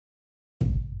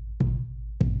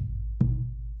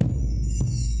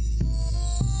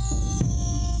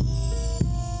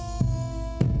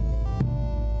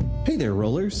there,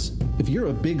 Rollers. If you're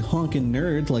a big honkin'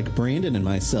 nerd like Brandon and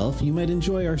myself, you might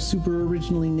enjoy our super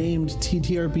originally named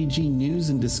TTRPG news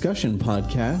and discussion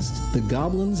podcast, the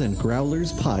Goblins and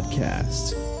Growlers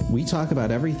podcast. We talk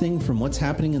about everything from what's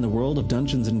happening in the world of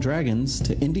Dungeons and Dragons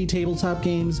to indie tabletop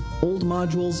games, old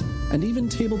modules, and even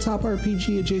tabletop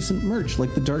RPG adjacent merch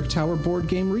like the Dark Tower board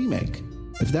game remake.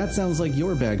 If that sounds like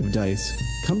your bag of dice,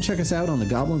 come check us out on the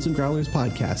Goblins and Growlers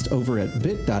podcast over at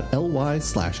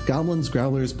bit.ly/Goblins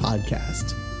Growlers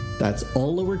podcast. That's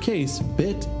all lowercase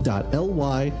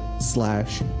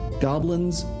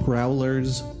bit.ly/Goblins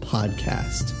Growlers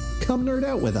podcast. Come nerd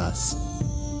out with us.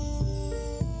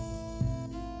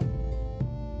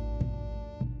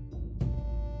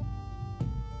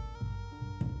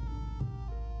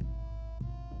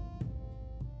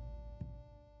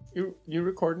 You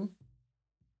recording?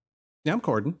 Yeah, I'm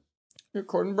cording. You're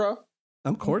cording, bro?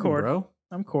 I'm cording, bro.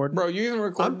 I'm cording. Bro, you even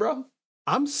record, bro?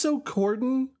 I'm so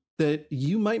cording that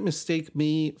you might mistake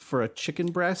me for a chicken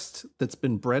breast that's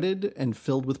been breaded and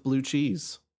filled with blue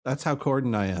cheese. That's how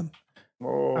cording I am.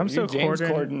 Oh, I'm so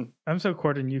Corden. I'm so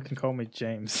Corden. You can call me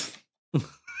James.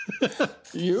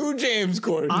 You James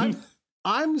Corden.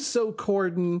 I'm so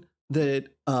cording that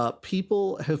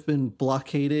people have been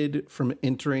blockaded from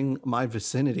entering my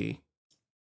vicinity.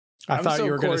 I thought so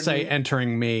you were going to say Corden.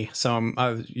 entering me, so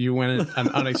you went in an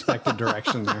unexpected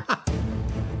direction there.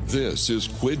 This is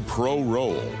Quid Pro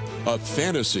Roll, a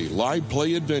fantasy live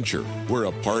play adventure where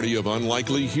a party of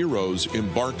unlikely heroes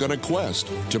embark on a quest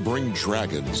to bring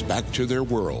dragons back to their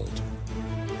world.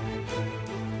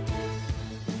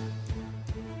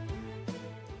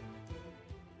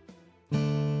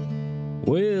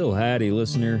 Well, howdy,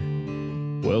 listener.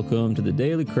 Welcome to the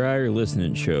Daily Crier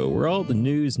Listening Show, where all the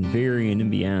news and varying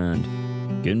and beyond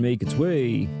can make its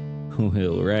way,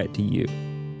 well, right to you.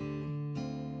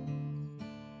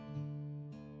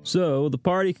 So, the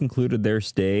party concluded their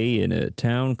stay in a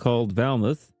town called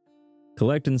Valmouth,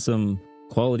 collecting some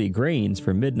quality grains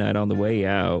for midnight on the way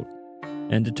out,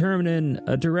 and determining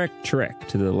a direct trek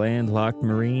to the landlocked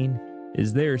marine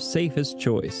is their safest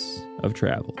choice of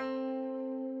travel.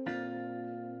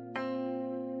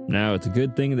 Now, it's a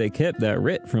good thing they kept that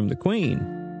writ from the Queen,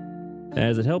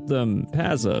 as it helped them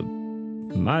pass a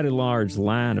mighty large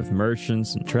line of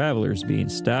merchants and travelers being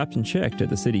stopped and checked at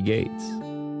the city gates.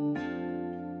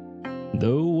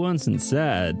 Though once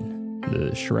inside,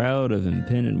 the shroud of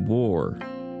impending war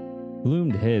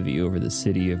loomed heavy over the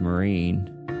city of Marine,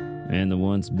 and the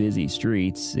once busy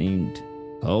streets seemed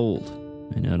cold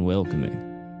and unwelcoming.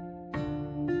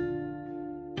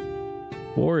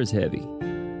 War is heavy,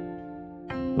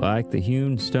 like the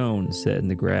hewn stones set in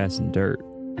the grass and dirt,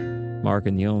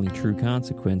 marking the only true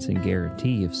consequence and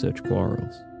guarantee of such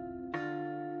quarrels.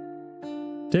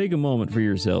 Take a moment for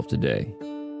yourself today.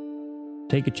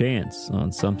 Take a chance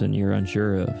on something you're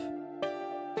unsure of.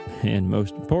 And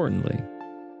most importantly,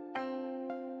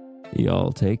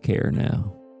 y'all take care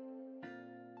now.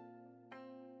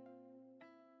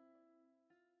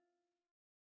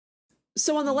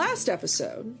 So on the last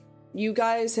episode, you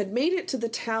guys had made it to the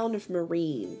town of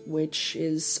Marine, which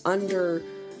is under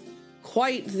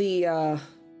quite the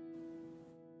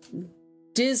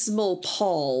dismal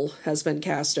pall has been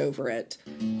cast over it.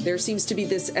 There seems to be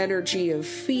this energy of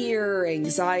fear,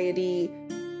 anxiety,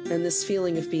 and this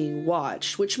feeling of being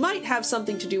watched, which might have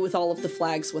something to do with all of the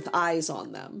flags with eyes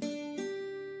on them.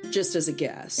 Just as a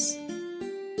guess.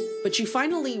 But you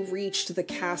finally reached the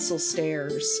castle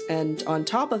stairs, and on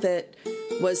top of it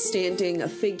was standing a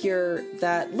figure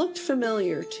that looked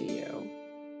familiar to you.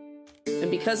 And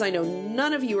because I know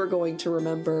none of you are going to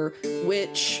remember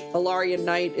which Alarian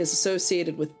knight is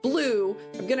associated with blue,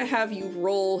 I'm going to have you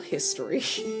roll history.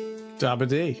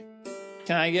 Dabba-dee.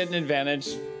 Can I get an advantage?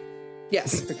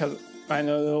 Yes. Because I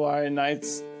know the Lion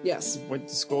Knights. Yes. Went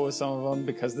to school with some of them,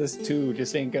 because this too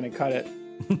just ain't going to cut it.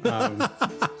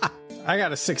 I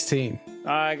got a 16.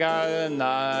 I got a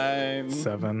 9.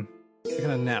 7. I got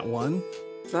a nat 1.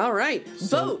 All right.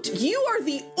 Vote. You are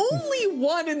the only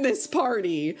one in this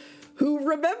party who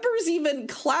remembers even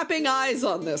clapping eyes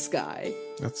on this guy.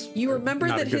 That's You remember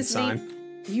not that a good his sign. name.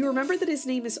 You remember that his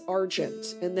name is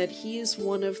Argent, and that he is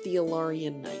one of the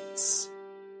Alarian Knights.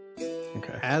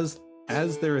 Okay. As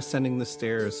they're ascending the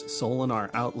stairs,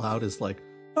 Solinar out loud is like,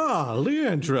 "Ah,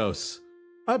 Leandros.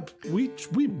 We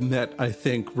met, I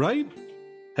think, right?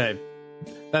 Hey,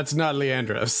 that's not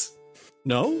Leandros.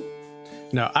 No?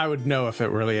 No, I would know if it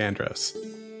were Leandros.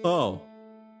 Oh.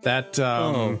 That,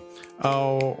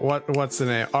 what's the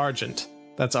name? Argent.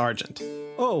 That's Argent.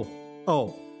 Oh.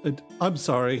 I'm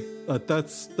sorry.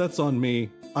 That's on me.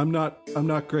 I'm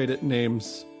not great at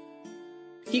names.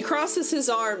 He crosses his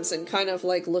arms and kind of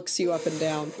like looks you up and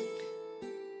down.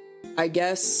 I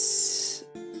guess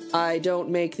I don't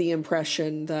make the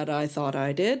impression that I thought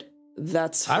I did.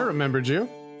 That's fine. I remembered you.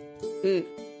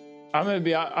 I'm gonna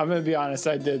be honest.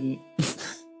 I didn't.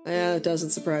 Yeah, it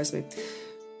doesn't surprise me.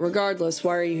 Regardless,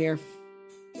 why are you here?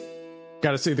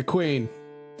 Got to see the queen.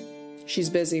 She's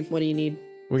busy. What do you need?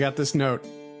 We got this note.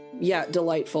 Yeah,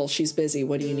 delightful. She's busy.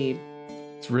 What do you need?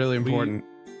 It's really important.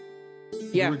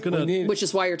 Yeah, Which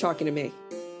is why you're talking to me.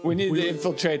 We need to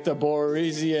infiltrate the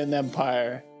Boresian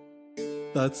Empire.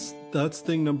 That's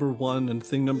thing number one, and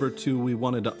thing number two, we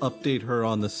wanted to update her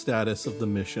on the status of the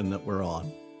mission that we're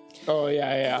on. Oh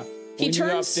yeah. He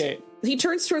turns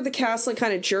toward the castle and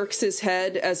kind of jerks his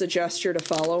head as a gesture to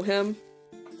follow him.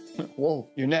 Whoa,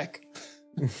 your neck.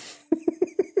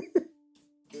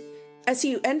 As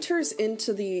he enters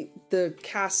into the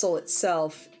castle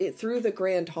itself, through the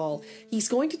grand hall, he's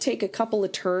going to take a couple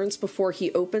of turns before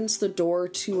he opens the door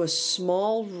to a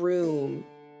small room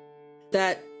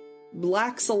that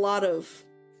lacks a lot of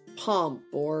pomp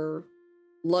or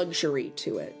luxury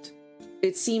to it.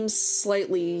 It seems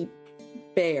slightly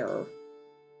bare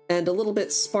and a little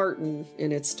bit Spartan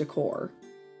in its decor.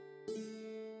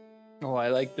 Oh, I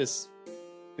like this.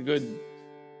 A good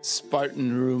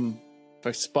Spartan room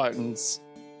for Spartans.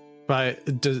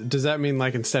 But does that mean,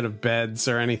 like, instead of beds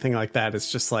or anything like that,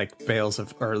 it's just like bales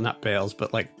of, or not bales,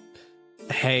 but like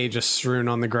hay just strewn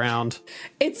on the ground?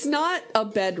 It's not a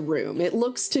bedroom. It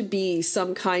looks to be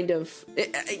some kind of,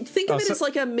 think of it as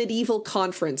like a medieval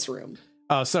conference room.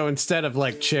 Oh, so instead of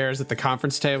like chairs at the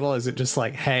conference table, is it just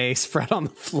like hay spread on the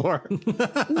floor?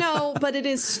 No, but it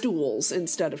is stools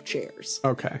instead of chairs.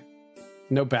 Okay.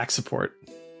 No back support.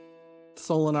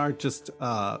 Solinar just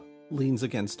leans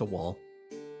against a wall.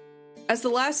 As the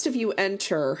last of you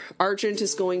enter, Argent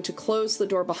is going to close the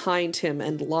door behind him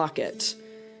and lock it.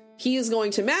 He is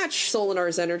going to match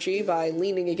Solinar's energy by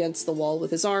leaning against the wall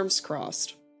with his arms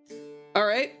crossed. All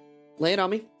right, lay it on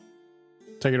me.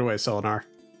 Take it away, Solinar.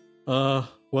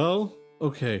 Well,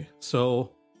 okay.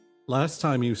 So, last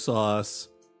time you saw us,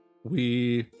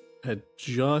 we had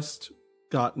just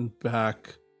gotten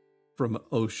back from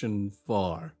Ocean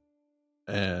Var,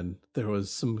 and there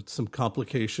was some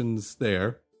complications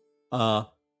there. There's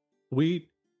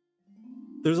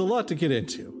a lot to get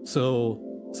into,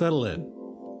 so settle in.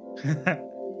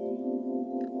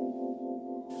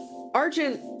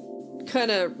 Argent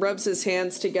kind of rubs his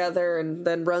hands together and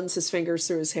then runs his fingers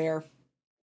through his hair.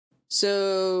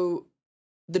 So,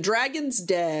 the dragon's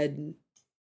dead,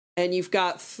 and you've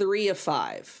got 3 of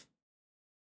 5.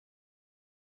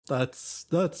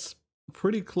 That's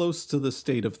pretty close to the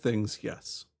state of things,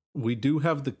 yes. We do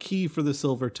have the key for the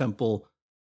Silver Temple,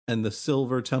 and the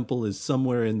Silver Temple is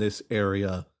somewhere in this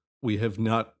area. We have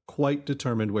not quite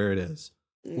determined where it is.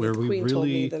 Where the Queen told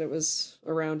me that it was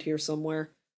around here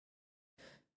somewhere.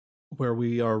 Where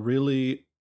we are really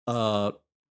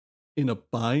in a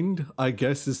bind, I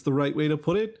guess is the right way to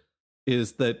put it,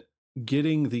 is that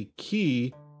getting the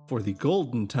key for the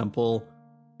Golden Temple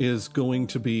is going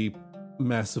to be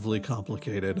massively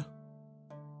complicated.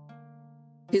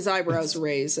 His eyebrows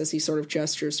raise as he sort of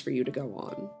gestures for you to go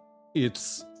on.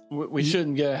 We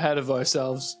shouldn't get ahead of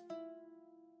ourselves.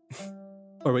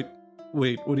 Oh,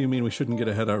 wait, what do you mean we shouldn't get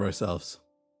ahead of ourselves?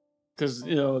 Because,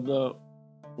 the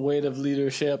weight of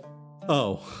leadership.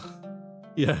 Oh,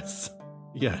 yes.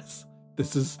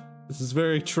 This is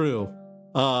very true.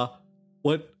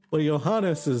 What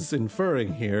Johannes is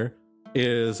inferring here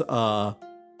is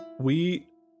we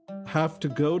have to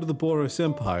go to the Boris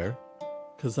Empire,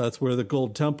 because that's where the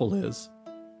Gold Temple is,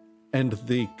 and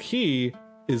the key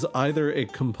is either a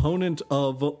component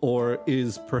of, or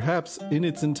is perhaps in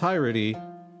its entirety,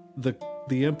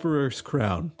 the Emperor's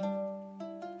crown.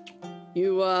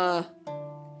 You have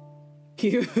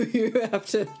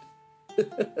to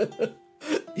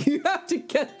you have to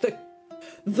get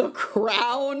the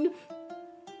crown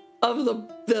of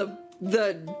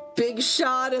the big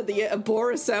shot of the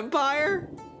Boris Empire?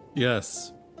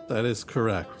 Yes, that is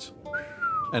correct.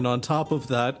 And on top of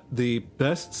that, the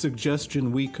best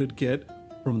suggestion we could get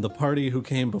from the party who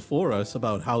came before us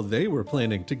about how they were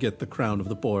planning to get the crown of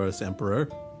the Boris Emperor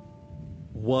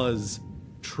was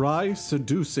try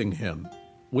seducing him,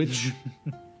 which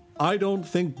I don't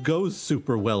think goes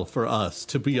super well for us,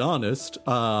 to be honest.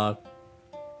 The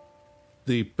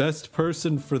best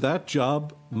person for that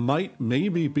job might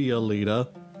maybe be Alita,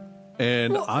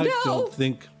 and well, I no.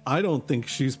 don't think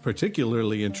she's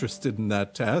particularly interested in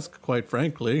that task, quite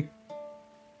frankly.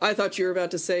 I thought you were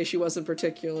about to say she wasn't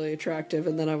particularly attractive,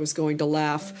 and then I was going to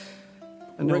laugh.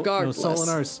 Regardless. No,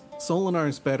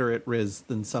 Solinar's better at Riz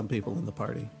than some people in the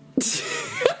party.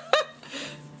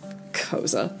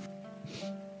 Koza.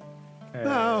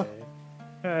 No,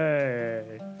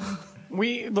 Hey.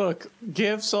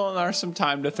 Give Solinar some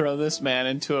time to throw this man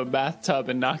into a bathtub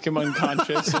and knock him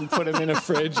unconscious and put him in a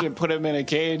fridge and put him in a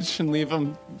cage and leave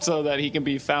him so that he can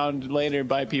be found later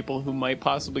by people who might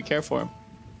possibly care for him.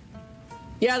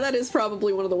 Yeah, that is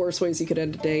probably one of the worst ways you could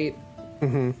end a date.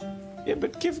 Mm-hmm. Yeah,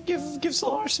 but give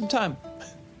Solinar some time.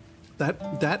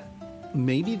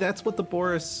 Maybe that's what the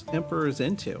Boris Emperor is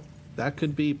into. That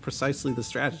could be precisely the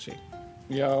strategy.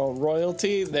 Yo,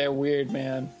 royalty, they're weird,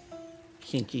 man.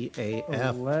 Kinky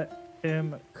AF. Let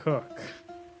him cook.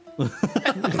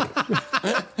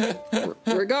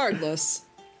 Regardless,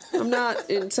 I'm not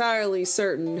entirely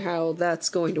certain how that's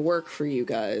going to work for you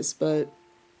guys, but...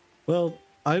 Well,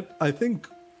 I think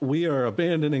we are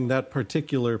abandoning that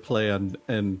particular plan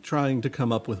and trying to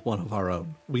come up with one of our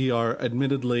own. We are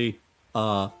admittedly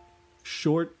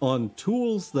short on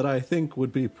tools that I think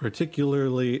would be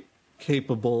particularly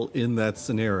capable in that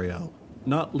scenario.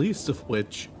 Not least of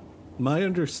which, my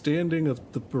understanding of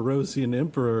the Barosian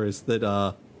Emperor is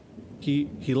that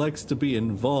he likes to be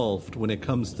involved when it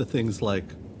comes to things like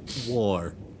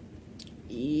war.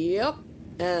 Yep,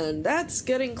 and that's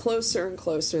getting closer and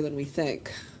closer than we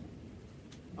think.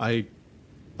 I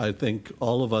think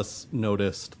all of us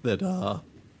noticed that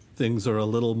things are a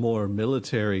little more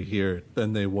military here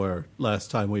than they were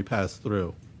last time we passed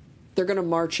through. They're gonna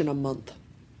march in a month.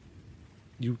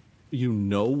 You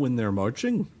know when they're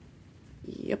marching?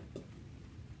 Yep.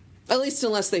 At least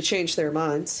unless they change their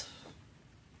minds.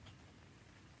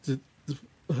 Did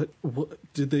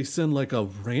they send like a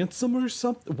ransom or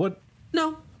something? What?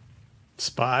 No.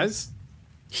 Spies?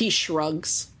 He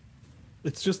shrugs.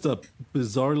 It's just a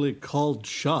bizarrely called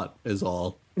shot is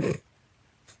all.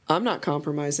 I'm not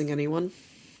compromising anyone.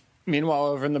 Meanwhile,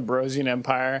 over in the Barosian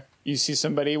Empire, you see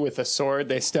somebody with a sword.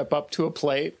 They step up to a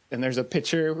plate, and there's a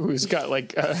pitcher who's got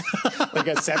like a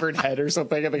severed head or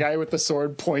something. And the guy with the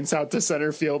sword points out to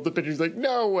center field. The pitcher's like,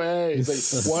 "No way!"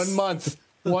 He's like, 1 month,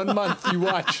 1 month. You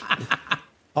watch.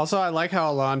 Also, I like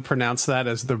how Alon pronounced that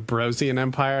as the Barosian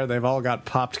Empire. They've all got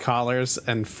popped collars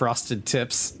and frosted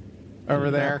tips over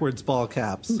there. Backwards ball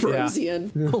caps. Barosian.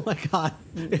 Yeah. Oh my god.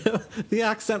 The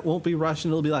accent won't be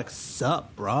Russian. It'll be like,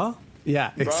 "Sup, brah?"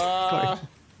 Yeah, exactly.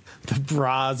 The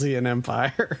Barosian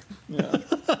Empire. Yeah.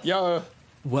 Yo.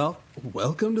 Well,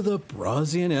 welcome to the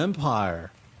Barosian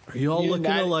Empire. Are you all looking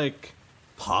to like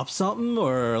pop something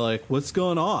or like what's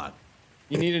going on?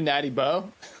 You need a natty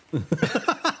bow?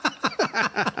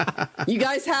 You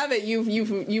guys have it.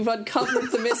 You've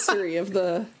uncovered the mystery of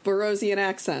the Barosian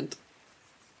accent.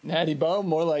 Natty bow,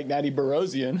 more like natty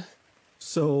Barosian.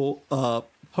 So,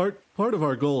 part of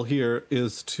our goal here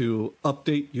is to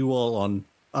update you all on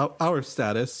our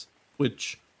status,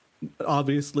 which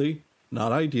obviously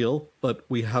not ideal, but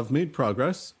we have made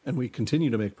progress and we continue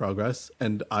to make progress.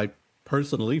 And I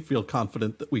personally feel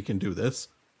confident that we can do this.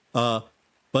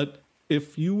 But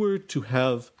if you were to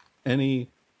have any,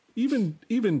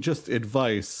 even just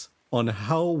advice on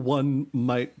how one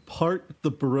might part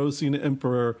the Barosian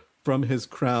Emperor from his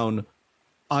crown,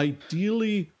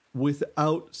 ideally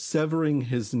without severing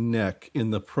his neck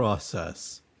in the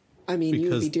process. I mean, you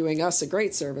would be doing us a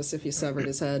great service if you severed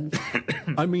his head.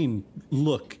 I mean,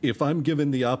 look, if I'm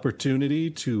given the opportunity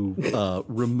to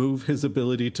remove his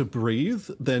ability to breathe,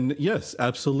 then yes,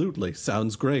 absolutely,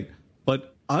 sounds great.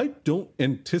 But I don't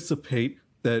anticipate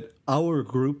that our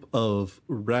group of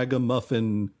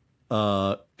ragamuffin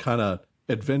kind of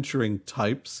adventuring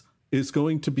types is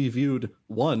going to be viewed,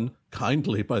 1,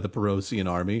 kindly by the Barosian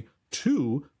army,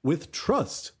 2, with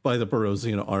trust by the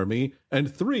Barosian army,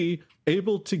 and 3,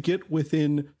 able to get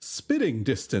within spitting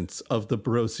distance of the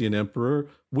Barosian Emperor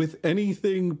with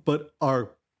anything but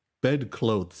our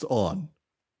bedclothes on.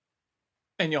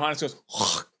 And Johannes goes,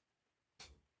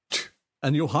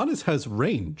 and Johannes has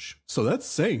range, so that's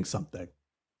saying something.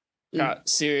 got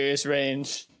serious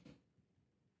range.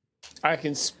 I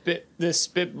can spit this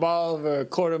spitball over a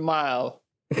quarter mile.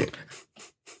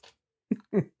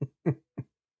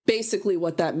 Basically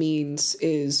what that means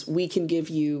is we can give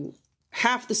you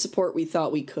half the support we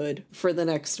thought we could for the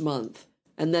next month,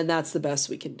 and then that's the best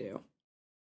we can do.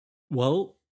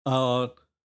 Well,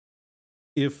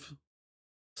 if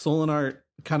Solinar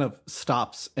kind of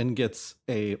stops and gets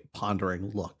a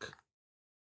pondering look,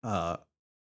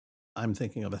 I'm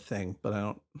thinking of a thing, but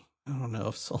I don't know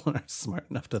if Solinar's smart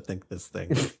enough to think this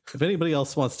thing. If anybody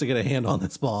else wants to get a hand on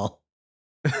this ball.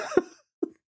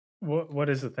 What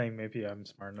is the thing? Maybe I'm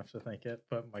smart enough to think it,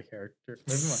 but my character,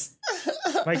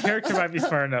 my character might be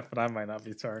smart enough, but I might not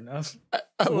be smart enough.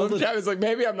 I love Travis like,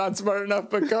 maybe I'm not smart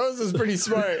enough, but Koz is pretty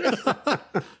smart.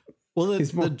 Well,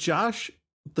 the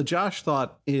the Josh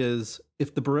thought is,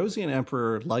 if the Barosian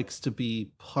Emperor likes to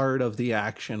be part of the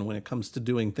action when it comes to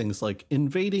doing things like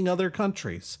invading other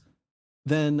countries,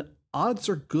 then odds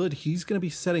are good he's going to be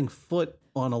setting foot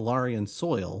on Alarian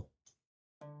soil.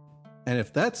 And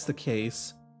if that's the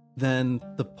case, then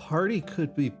the party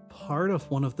could be part of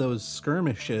one of those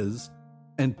skirmishes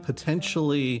and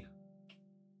potentially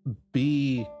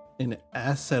be an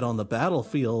asset on the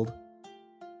battlefield.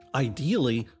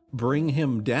 Ideally, bring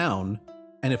him down.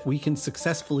 And if we can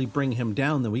successfully bring him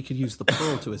down, then we could use the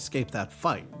pearl to escape that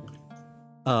fight.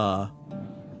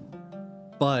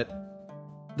 But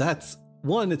that's,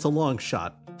 one, it's a long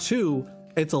shot. Two,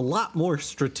 it's a lot more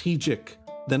strategic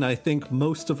than I think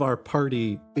most of our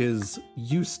party is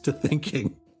used to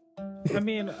thinking. I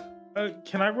mean,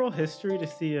 can I roll history to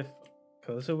see if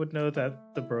Koza would know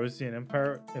that the Barosian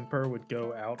Emperor would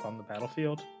go out on the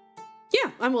battlefield?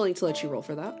 Yeah, I'm willing to let you roll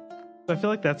for that. I feel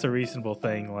like that's a reasonable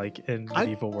thing, like in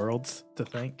medieval worlds, to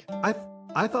think.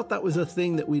 I thought that was a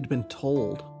thing that we'd been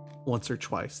told once or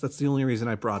twice. That's the only reason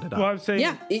I brought it up. Well, I'm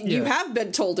saying, you have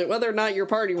been told it. Whether or not your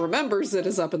party remembers it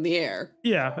is up in the air.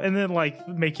 Yeah, and then like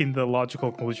making the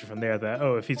logical conclusion from there that,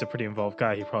 oh, if he's a pretty involved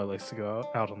guy, he probably likes to go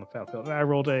out on the battlefield. And I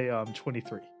rolled a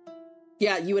 23.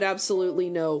 Yeah, you would absolutely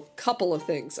know a couple of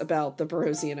things about the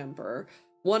Barosian Emperor.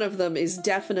 One of them is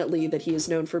definitely that he is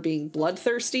known for being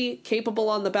bloodthirsty, capable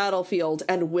on the battlefield,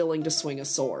 and willing to swing a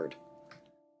sword.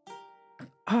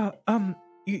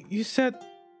 You said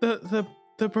the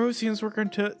Barosians were going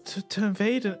to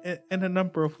invade in a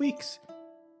number of weeks.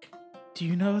 Do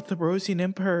you know if the Barosian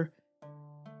Emperor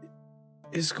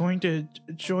is going to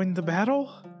join the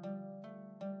battle?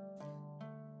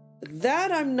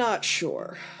 That I'm not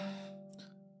sure.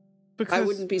 Because I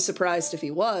wouldn't be surprised if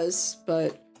he was,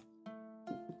 but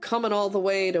coming all the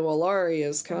way to Alari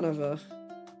is kind of a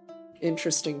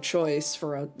interesting choice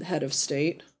for a head of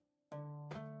state.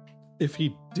 If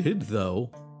he did,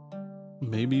 though,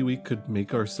 maybe we could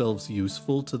make ourselves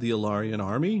useful to the Alarian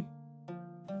army?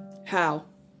 How?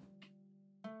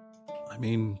 I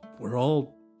mean, we're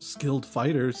all skilled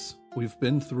fighters. We've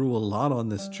been through a lot on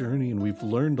this journey, and we've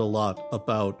learned a lot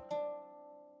about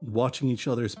watching each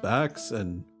other's backs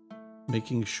and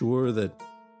making sure that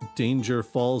danger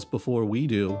falls before we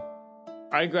do.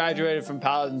 I graduated from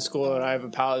Paladin school and I have a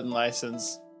Paladin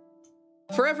license.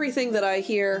 For everything that I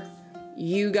hear,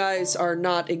 you guys are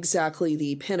not exactly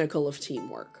the pinnacle of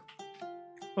teamwork.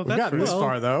 well, We've gotten this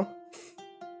far, though.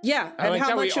 Yeah, I and like how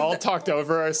that we much all of talked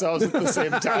over ourselves at the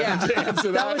same time Yeah. to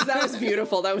answer that. that was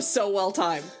beautiful. That was so well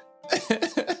timed.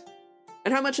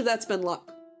 And how much of that's been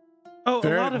luck? Oh,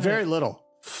 a lot of Very it. little.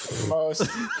 Most.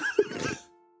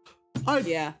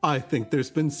 I think there's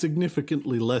been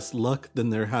significantly less luck than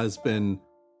there has been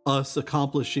us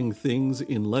accomplishing things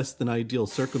in less than ideal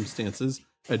circumstances.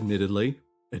 Admittedly.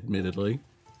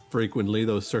 Frequently,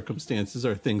 those circumstances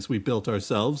are things we built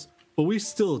ourselves, but we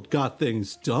still got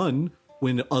things done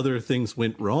when other things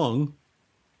went wrong.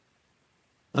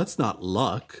 That's not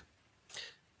luck.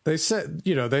 They say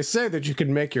that you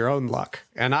can make your own luck.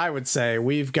 And I would say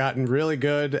we've gotten really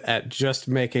good at just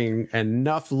making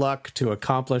enough luck to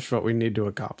accomplish what we need to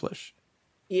accomplish.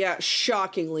 Yeah,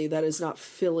 shockingly, that is not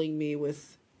filling me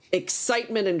with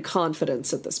excitement and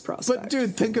confidence at this prospect. But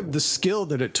dude, think of the skill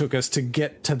that it took us to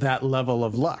get to that level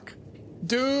of luck.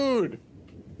 Dude.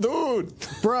 Bro.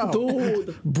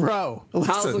 Dude. Bro.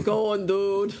 Listen. How's it going,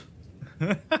 dude?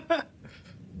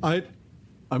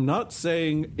 I'm not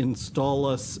saying install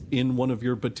us in one of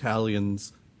your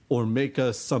battalions or make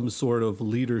us some sort of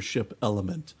leadership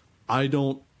element. I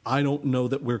don't know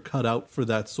that we're cut out for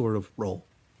that sort of role.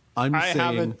 I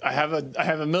have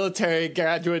a military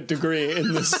graduate degree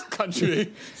in this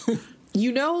country.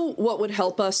 You know what would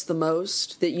help us the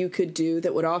most that you could do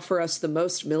that would offer us the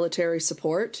most military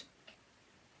support?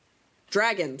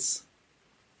 Dragons.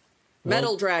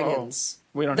 Metal dragons.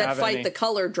 we don't that have fight any. the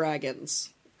color dragons.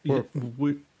 Yeah,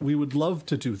 we would love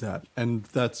to do that, and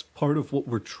that's part of what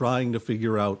we're trying to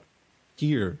figure out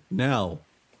here now,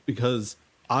 because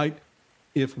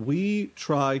if we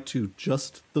try to,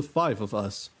 just the 5 of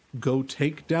us, go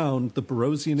take down the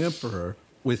Barosian Emperor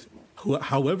with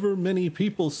however many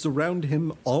people surround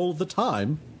him all the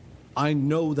time, I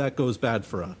know that goes bad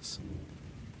for us.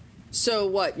 So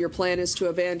what, your plan is to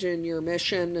abandon your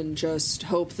mission and just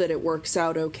hope that it works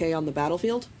out okay on the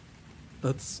battlefield?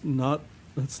 That's not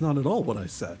at all what I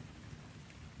said.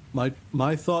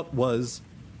 My thought was,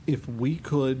 if we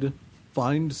could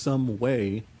find some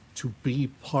way to be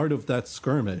part of that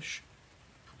skirmish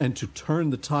and to turn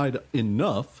the tide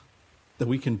enough that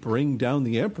we can bring down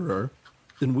the Emperor,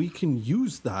 then we can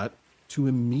use that to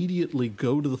immediately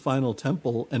go to the final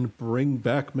temple and bring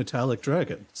back metallic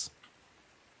dragons.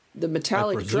 The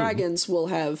metallic dragons will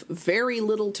have very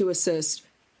little to assist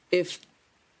if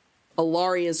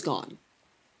Alari is gone.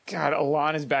 God,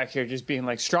 Alon is back here just being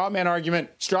like, straw man argument,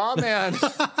 straw man.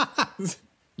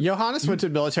 Johannes went to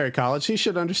military college. He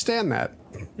should understand that.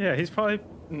 Yeah, he's probably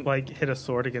like hit a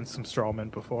sword against some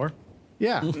strawmen before.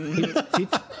 Yeah.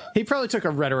 He probably took a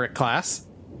rhetoric class.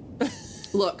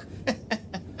 Look,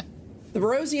 the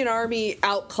Barosian army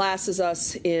outclasses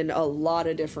us in a lot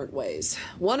of different ways.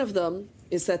 One of them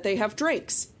is that they have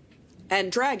drakes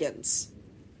and dragons.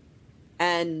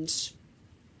 And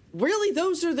really,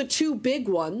 those are the two big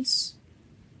ones.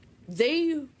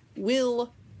 They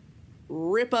will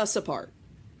rip us apart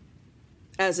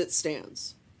as it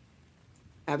stands.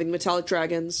 Having metallic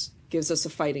dragons gives us a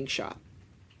fighting shot.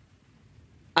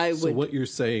 So what you're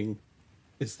saying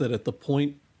is that at the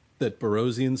point that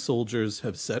Barosian soldiers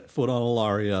have set foot on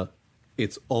Alaria,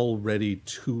 it's already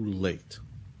too late.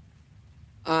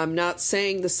 I'm not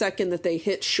saying the second that they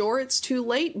hit shore it's too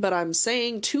late, but I'm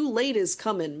saying too late is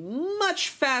coming much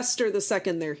faster the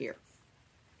second they're here.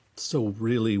 So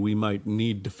really, we might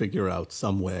need to figure out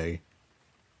some way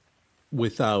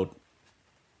without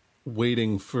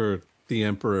waiting for the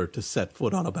Emperor to set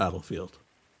foot on a battlefield.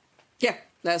 Yeah,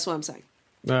 that's what I'm saying.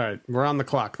 All right, we're on the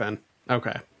clock then.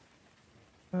 Okay.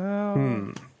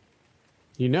 You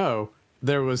know,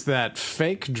 there was that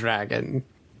fake dragon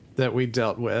that we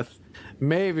dealt with.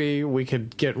 Maybe we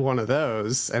could get one of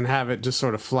those and have it just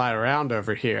sort of fly around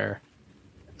over here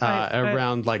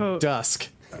around dusk.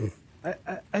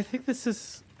 I think this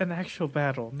is an actual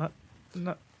battle,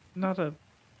 not a.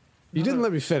 You didn't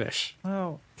let me finish.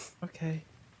 Oh, okay.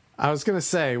 I was going to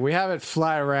say, we have it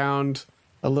fly around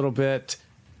a little bit,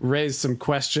 raise some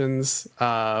questions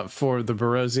for the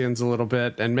Barosians a little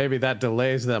bit, and maybe that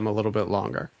delays them a little bit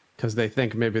longer because they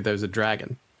think maybe there's a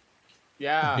dragon.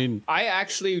 Yeah, I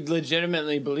actually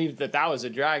legitimately believed that was a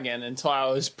dragon until I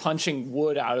was punching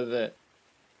wood out of it.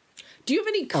 Do you have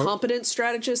any competent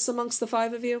strategists amongst the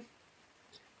five of you?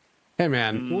 Hey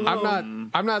man,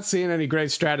 I'm not seeing any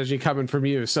great strategy coming from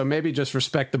you, so maybe just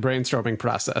respect the brainstorming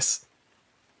process.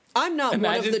 I'm not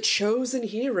one of the chosen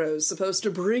heroes supposed to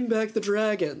bring back the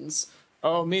dragons.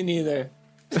 Oh, me neither.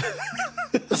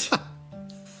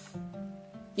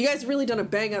 You guys have really done a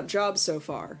bang-up job so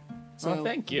far. So. Oh,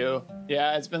 thank you.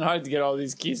 Yeah, it's been hard to get all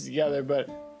these keys together, but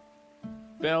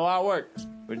been a lot of work.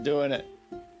 We're doing it.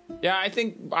 Yeah, I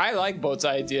think I like Boat's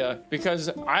idea because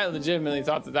I legitimately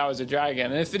thought that was a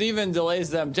dragon. And if it even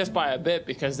delays them just by a bit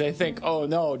because they think, oh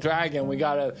no, dragon, we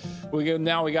gotta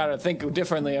think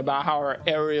differently about how our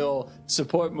aerial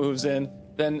support moves in,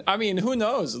 then, I mean, who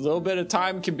knows? A little bit of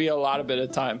time can be a lot of bit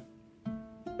of time.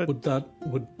 Would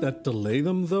that delay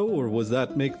them, though? Or was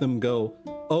that make them go,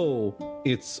 oh,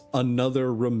 it's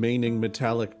another remaining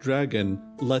metallic dragon.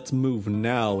 Let's move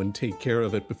now and take care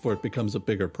of it before it becomes a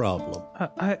bigger problem.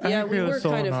 I agree we were with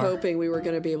kind of Solinar. hoping we were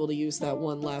going to be able to use that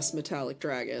one last metallic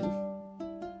dragon.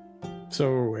 So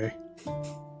are we.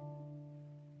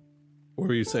 What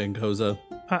were you saying, Koza?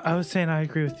 I was saying I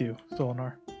agree with you,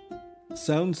 Solinar.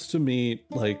 Sounds to me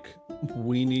like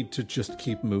we need to just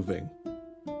keep moving.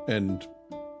 And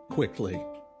quickly.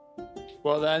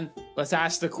 Well then, let's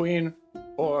ask the queen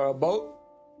for a boat,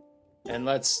 and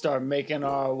let's start making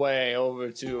our way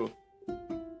over to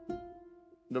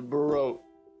the boat.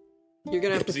 You're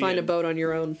going to have to find a boat on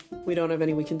your own. We don't have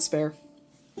any we can spare.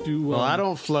 Well, I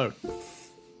don't float.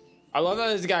 I love that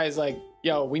this guy is like,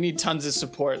 yo, we need tons of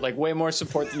support, like way more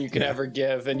support than you could ever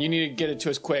give, and you need to get it to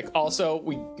us quick. Also,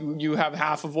 you have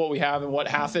half of what we have, and what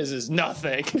half is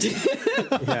nothing.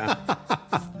 Yeah.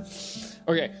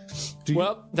 Okay,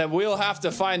 well, then we'll have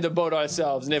to find a boat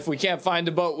ourselves, and if we can't find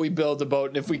a boat, we build a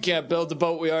boat, and if we can't build a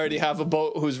boat, we already have a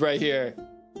boat who's right here.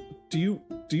 Do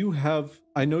you have...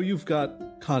 I know you've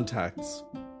got contacts.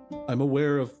 I'm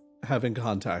aware of having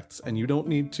contacts, and you don't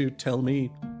need to tell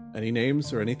me any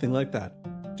names or anything like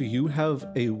that. Do you have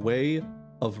a way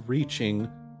of reaching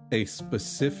a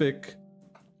specific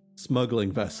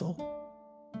smuggling vessel?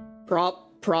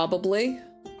 Probably.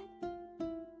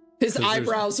 His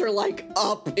eyebrows are like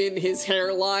up in his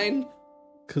hairline.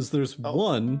 Because there's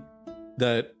one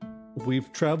that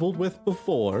we've traveled with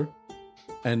before,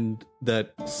 and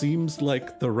that seems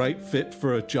like the right fit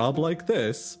for a job like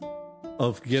this,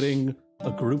 of getting a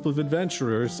group of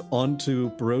adventurers onto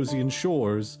Barosian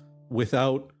shores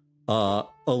without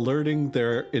alerting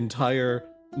their entire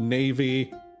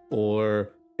navy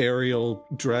or aerial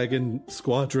dragon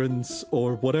squadrons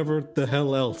or whatever the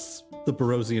hell else the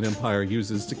Barosian Empire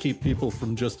uses to keep people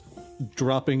from just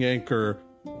dropping anchor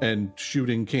and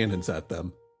shooting cannons at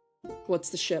them. What's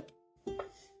the ship?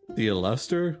 The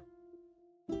Illuster?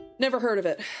 Never heard of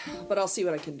it, but I'll see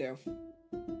what I can do.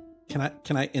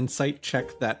 Can I insight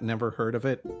check that never heard of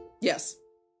it? Yes.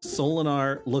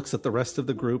 Solinar looks at the rest of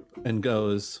the group and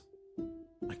goes,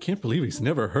 I can't believe he's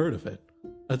never heard of it.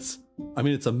 It's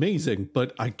amazing,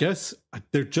 but I guess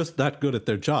they're just that good at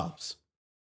their jobs.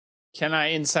 Can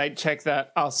I insight check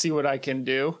that? I'll see what I can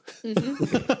do.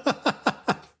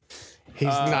 Mm-hmm. He's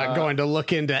not going to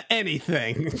look into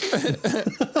anything.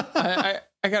 I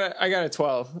got a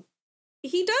 12.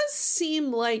 He does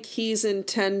seem like he's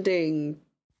intending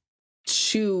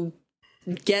to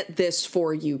get this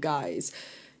for you guys.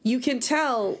 You can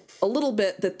tell a little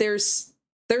bit that there's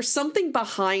something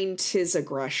behind his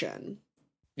aggression.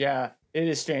 Yeah, it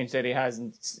is strange that he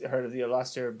hasn't heard of the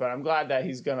Illuster, but I'm glad that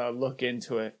he's gonna look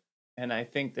into it. And I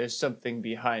think there's something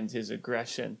behind his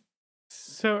aggression.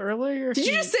 So earlier, Did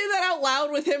you just say that out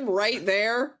loud with him right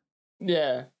there?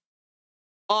 Yeah.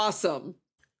 Awesome.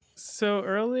 So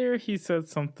earlier he said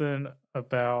something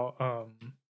about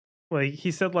like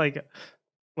he said like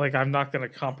I'm not going to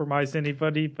compromise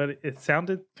anybody, but it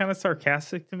sounded kind of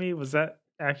sarcastic to me. Was that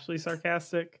actually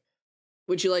sarcastic?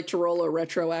 Would you like to roll a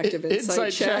retroactive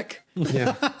insight check?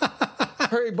 Yeah.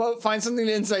 Hurry, Boat, find something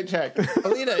to insight check.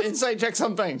 Alita, insight check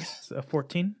something.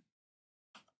 14.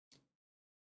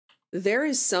 There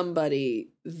is somebody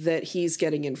that he's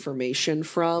getting information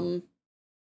from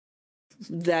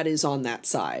that is on that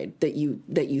side that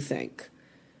you think.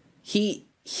 He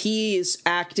is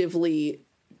actively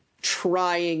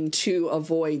trying to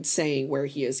avoid saying where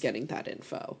he is getting that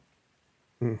info.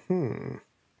 Mm-hmm.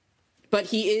 But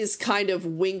he is kind of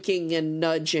winking and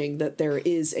nudging that there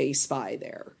is a spy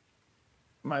there.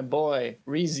 My boy,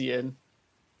 Rezian.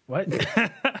 What?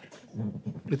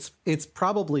 It's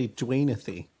probably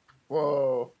Dwayneathy.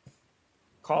 Whoa.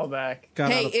 Callback.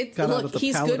 Look,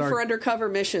 he's good for undercover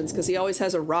missions because he always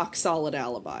has a rock solid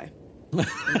alibi.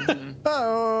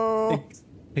 Oh.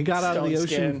 He got out of the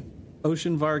Skin.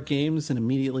 Oceanvar Games and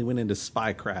immediately went into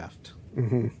spycraft.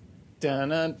 Mm-hmm.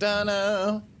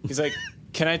 Dun-dun-dun-dun. He's like,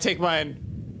 can I take mine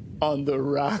on the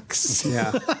rocks?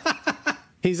 Yeah.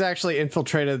 He's actually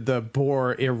infiltrated the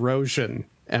Boar Erosion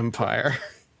Empire.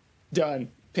 Done.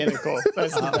 Pinnacle.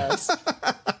 That's the best.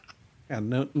 Yeah,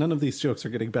 none of these jokes are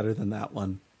getting better than that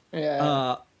one.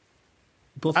 Yeah.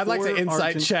 I'd like to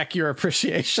insight check your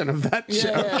appreciation of that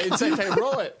joke. Yeah, insight check.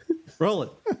 Roll it. Roll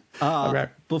it. Okay.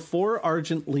 Before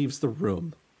Argent leaves the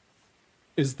room,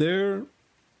 is there...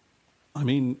 I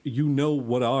mean, you know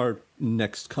what our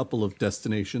next couple of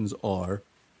destinations are.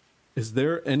 Is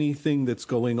there anything that's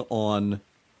going on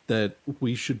that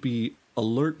we should be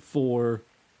alert for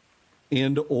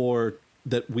and or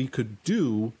that we could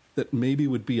do that maybe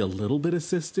would be a little bit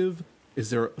assistive?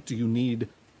 Do you need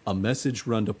a message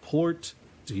run to port?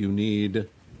 Do you need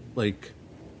like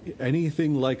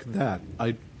anything like that?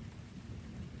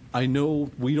 I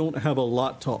know we don't have a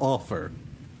lot to offer,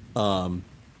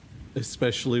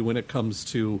 especially when it comes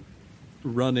to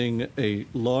running a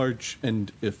large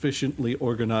and efficiently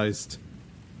organized,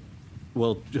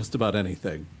 well, just about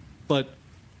anything. But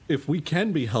if we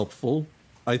can be helpful,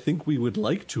 I think we would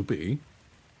like to be.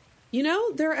 You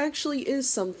know, there actually is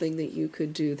something that you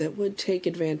could do that would take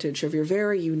advantage of your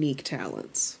very unique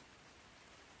talents.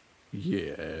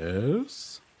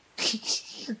 Yes?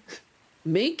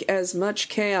 Make as much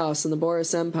chaos in the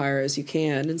Boris Empire as you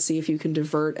can and see if you can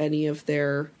divert any of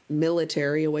their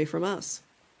military away from us.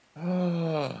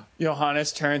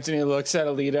 Johannes turns and he looks at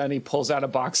Alita and he pulls out a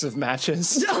box of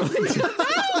matches.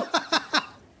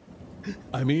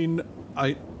 I mean,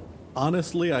 I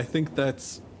think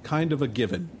that's kind of a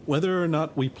given. Whether or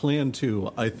not we plan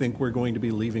to, I think we're going to be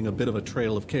leaving a bit of a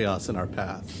trail of chaos in our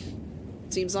path.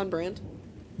 Seems on brand.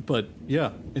 But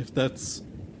yeah, if that's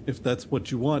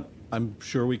what you want, I'm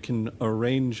sure we can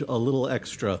arrange a little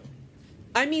extra.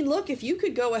 I mean, look, if you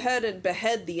could go ahead and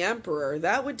behead the Emperor,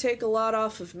 that would take a lot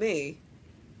off of me.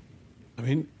 I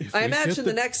mean, I imagine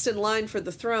the next in line for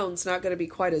the throne's not going to be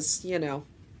quite as,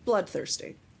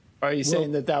 bloodthirsty. Are you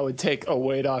saying that would take a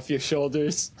weight off your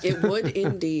shoulders? It would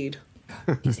indeed.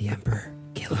 He's the Emperor.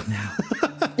 Kill him now.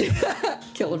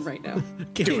 Kill him right now.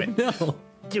 Do it. No.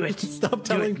 Do it. Stop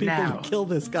telling people now. to kill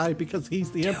this guy because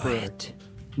he's the Emperor. It.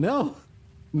 No,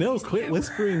 quit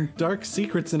whispering dark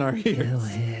secrets in our ears. Kill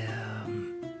him.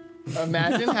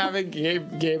 Imagine having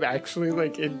Gabe actually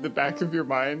like in the back of your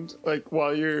mind, like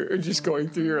while you're just going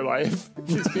through your life,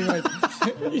 just being like,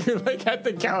 you're like at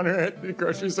the counter at the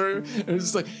grocery store, and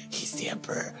it's just like, he's the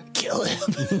Emperor, kill him.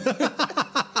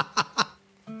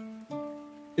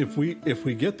 If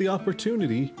we get the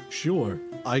opportunity, sure.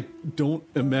 I don't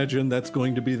imagine that's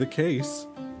going to be the case.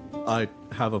 I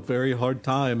have a very hard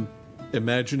time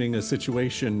imagining a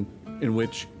situation in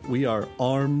which we are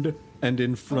armed and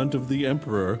in front of the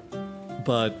Emperor,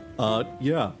 But,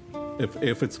 yeah,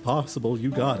 if it's possible, you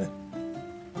got it.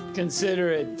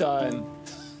 Consider it done.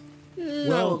 I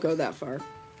won't go that far.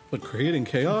 But creating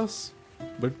chaos?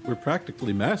 We're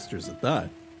practically masters at that.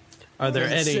 Are there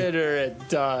Consider it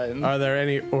done. Are there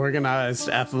any organized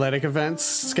athletic events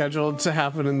scheduled to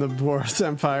happen in the Boris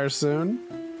Empire soon?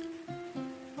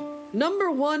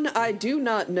 Number 1, I do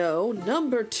not know.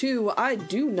 Number 2, I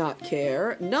do not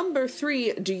care. Number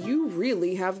 3, do you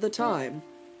really have the time?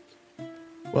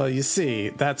 Well, you see,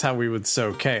 that's how we would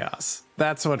sow chaos.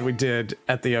 That's what we did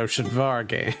at the Ocean Var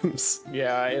games.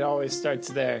 Yeah, it always starts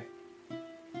there.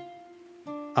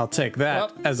 I'll take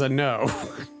that as a no.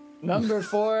 Number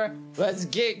 4, let's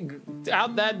get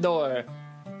out that door.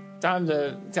 Time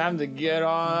to get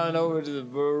on over to the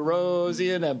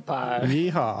Barosian Empire.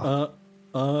 Yeehaw.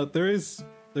 There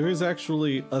is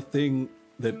actually a thing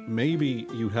that maybe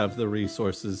you have the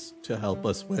resources to help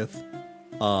us with,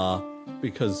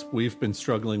 because we've been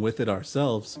struggling with it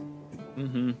ourselves.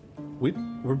 Mm-hmm.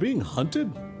 We're being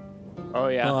hunted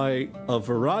by a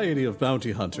variety of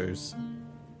bounty hunters,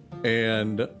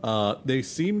 and they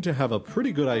seem to have a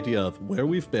pretty good idea of where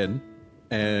we've been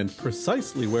and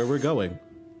precisely where we're going.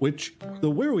 Which, the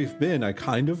where we've been, I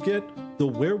kind of get. The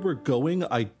where we're going,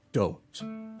 I don't.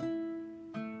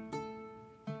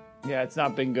 Yeah, it's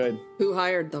not been good. Who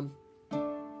hired them?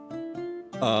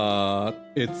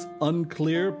 It's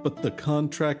unclear, but the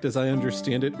contract, as I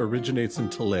understand it, originates in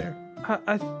Talair.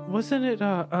 Wasn't it,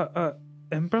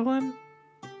 Emberlin?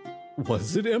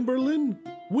 Was it Emberlin?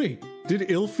 Wait, did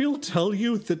Ilfiel tell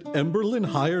you that Emberlin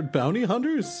hired bounty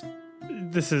hunters?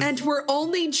 This is... And we're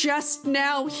only just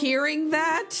now hearing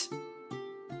that?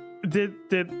 Did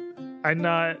I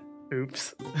not...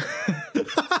 Oops.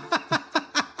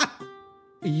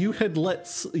 You had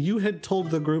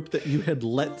told the group that you had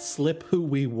let slip who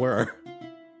we were.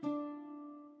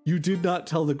 You did not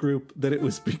tell the group that it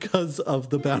was because of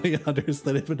the bounty hunters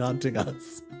that had been hunting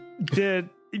us. Isn't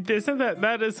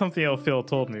that is something Elphil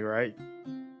told me, right?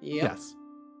 Yep. Yes.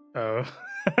 Oh.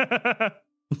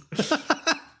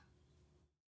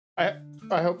 I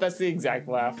hope that's the exact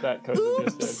laugh that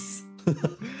Koza just did.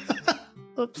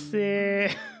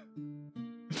 Oopsie.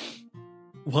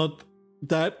 Well,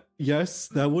 yes,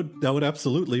 that would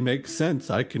absolutely make sense.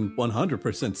 I can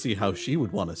 100% see how she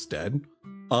would want us dead.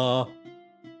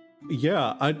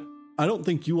 Yeah, I don't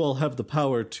think you all have the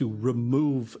power to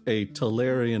remove a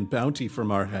Talarian bounty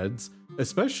from our heads,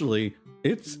 especially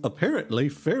it's apparently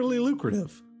fairly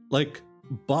lucrative. Like,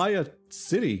 buy a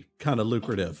city kind of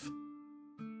lucrative.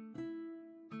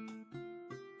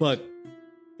 But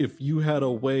if you had a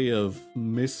way of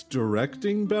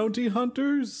misdirecting bounty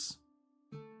hunters...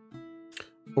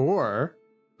 Or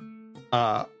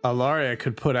Alaria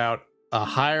could put out a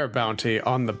higher bounty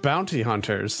on the bounty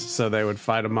hunters so they would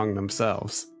fight among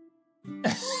themselves.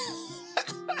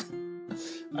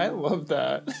 I love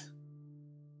that.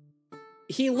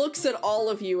 He looks at all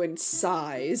of you and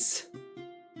sighs.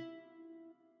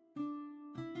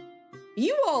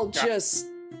 You all just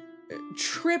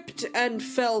tripped and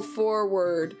fell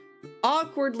forward,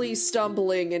 awkwardly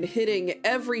stumbling and hitting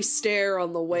every stair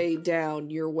on the way down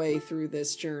your way through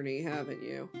this journey, haven't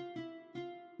you?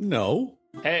 No.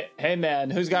 Hey man,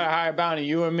 who's got a higher bounty,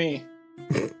 you or me?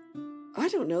 I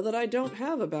don't know that I don't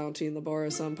have a bounty in the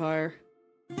Boris Empire.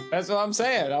 That's what I'm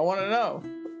saying. I want to know.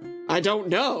 I don't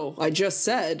know. I just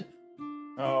said.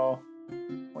 Oh.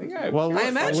 Well, yeah. Well, I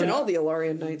imagine all the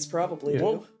Alarian Knights probably do.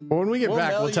 Well, when we get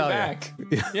back, we'll tell you. Back.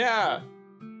 Yeah.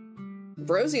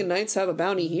 Brosian Knights have a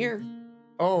bounty here.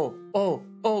 Oh,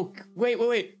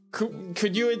 wait.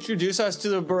 Could you introduce us to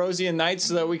the Barosian Knights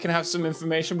so that we can have some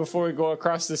information before we go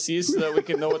across the seas so that we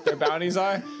can know what their bounties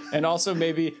are? And also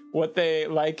maybe what they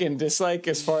like and dislike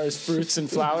as far as fruits and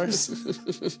flowers?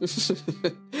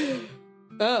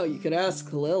 Oh, you could ask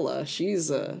Kalila.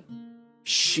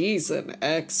 She's an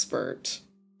expert.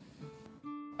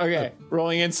 Okay,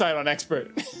 rolling insight on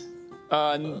expert.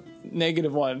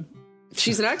 -1.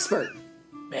 She's an expert.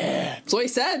 Man. That's what he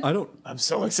said. I'm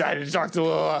so excited to talk to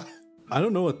Lila. I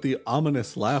don't know what the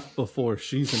ominous laugh before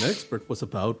she's an expert was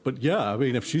about, but yeah, I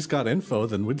mean, if she's got info,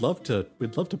 then we'd love to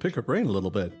pick her brain a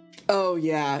little bit. Oh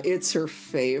yeah, it's her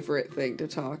favorite thing to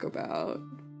talk about.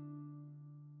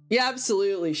 You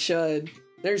absolutely should.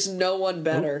 There's no one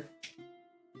better.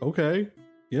 Okay.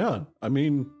 Yeah, I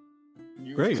mean,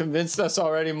 You've great. convinced us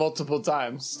already multiple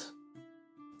times.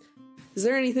 Is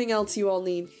there anything else you all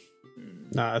need?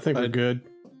 Nah, I think we're good.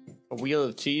 A wheel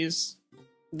of cheese?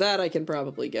 That I can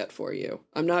probably get for you.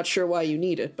 I'm not sure why you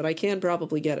need it, but I can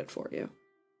probably get it for you.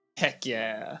 Heck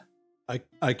yeah.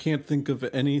 I can't think of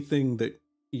anything that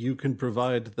you can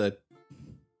provide that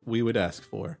we would ask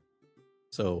for.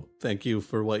 So thank you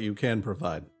for what you can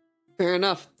provide. Fair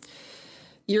enough.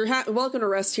 You're welcome to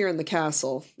rest here in the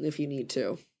castle if you need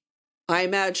to. I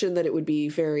imagine that it would be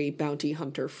very bounty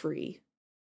hunter free.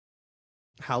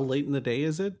 How late in the day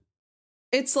is it?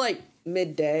 It's like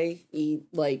midday,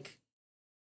 like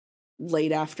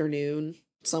late afternoon,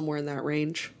 somewhere in that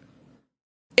range.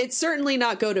 It's certainly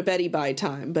not go to beddy by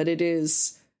time, but it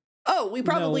is. Oh, we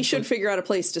probably should figure out a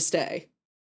place to stay.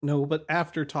 No, but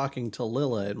after talking to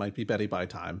Lilla, it might be Betty by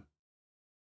time.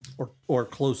 Or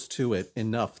close to it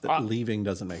enough that leaving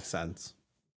doesn't make sense.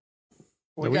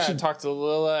 We gotta talk to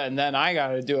Lilla, and then I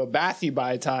gotta do a bathy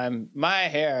by time. My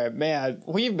hair, man,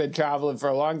 we've been traveling for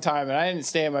a long time, and I didn't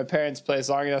stay at my parents' place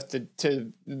long enough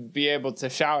to be able to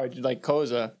shower like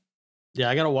Koza.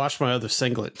 Yeah, I gotta wash my other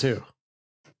singlet, too.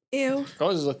 Ew.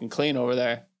 Koza's looking clean over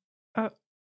there.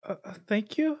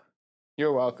 Thank you.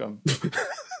 You're welcome.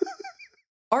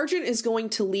 Argent is going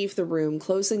to leave the room,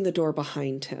 closing the door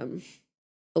behind him.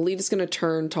 Alita's going to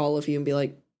turn to all of you and be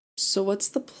like, so what's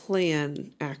the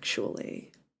plan,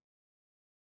 actually?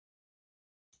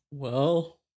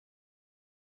 Well,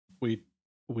 we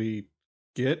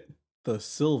get the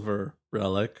silver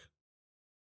relic,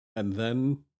 and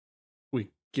then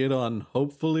we get on,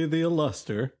 hopefully, the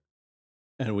Illuster,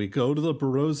 and we go to the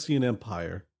Barosian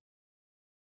Empire.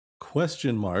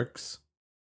 Question marks.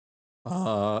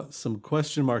 Some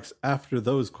question marks after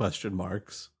those question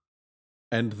marks.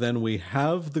 And then we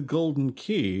have the golden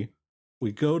key.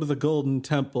 We go to the golden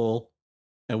temple,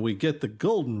 and we get the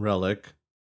golden relic,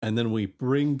 and then we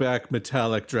bring back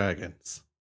metallic dragons.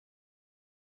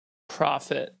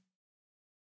 Profit.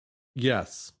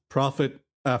 Yes. Profit.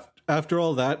 After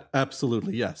all that,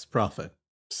 absolutely, yes. Profit.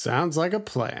 Sounds like a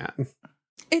plan.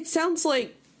 It sounds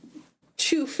like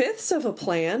 2/5 of a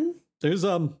plan. There's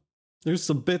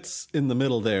some bits in the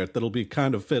middle there that'll be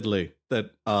kind of fiddly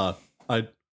that I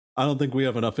don't think we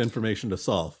have enough information to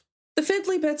solve. The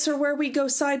fiddly bits are where we go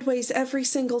sideways every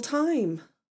single time.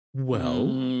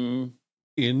 Well,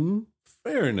 in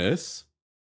fairness,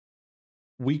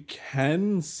 we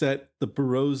can set the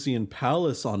Barosian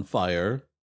Palace on fire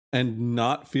and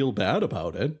not feel bad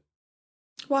about it.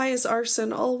 Why is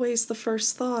arson always the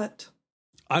first thought?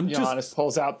 Johannes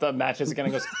pulls out the matches again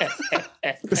and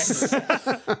goes,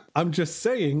 I'm just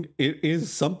saying it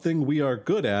is something we are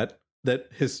good at that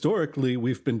historically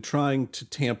we've been trying to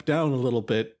tamp down a little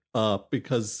bit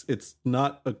because it's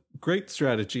not a great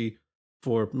strategy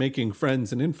for making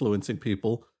friends and influencing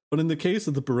people. But in the case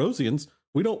of the Barosians,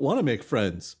 we don't want to make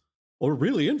friends or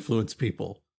really influence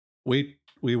people. We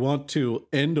want to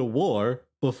end a war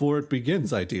before it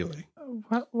begins, ideally.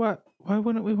 What? Why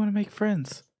wouldn't we want to make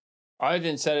friends?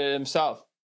 Arjun said it himself.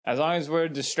 As long as we're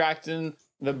distracting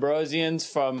the Barosians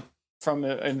from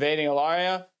invading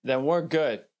Ilaria, then we're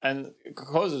good. And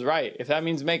Koza's right. If that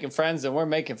means making friends, then we're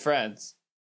making friends.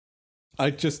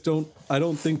 I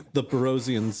don't think the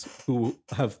Barosians, who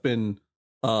have been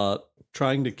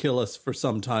trying to kill us for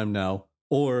some time now,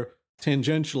 or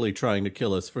tangentially trying to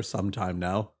kill us for some time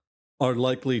now, are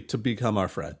likely to become our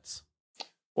friends.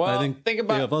 Well, I think they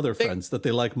have other friends that they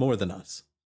like more than us.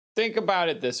 Think about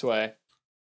it this way.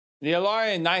 The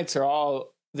Ilarian Knights are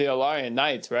all the Ilarian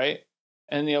Knights, right?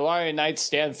 And the Ilarian Knights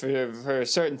stand for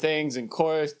certain things and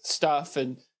core stuff,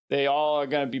 and they all are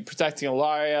going to be protecting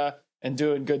Ilaria and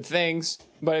doing good things.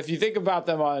 But if you think about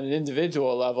them on an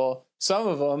individual level, some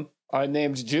of them are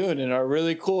named June and are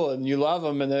really cool, and you love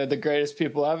them, and they're the greatest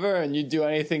people ever, and you do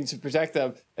anything to protect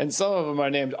them. And some of them are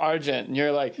named Argent, and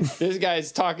you're like, this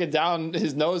guy's talking down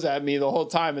his nose at me the whole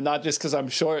time, and not just because I'm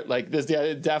short. Like, there's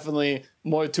definitely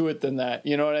more to it than that.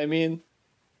 You know what I mean?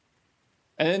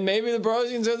 And then maybe the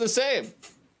Barosians are the same.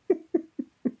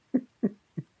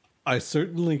 I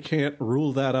certainly can't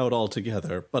rule that out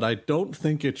altogether, but I don't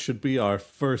think it should be our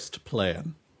first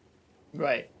plan.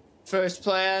 Right. First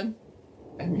plan.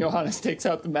 And Johannes takes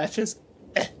out the matches.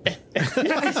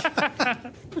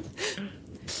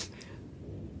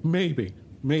 Maybe.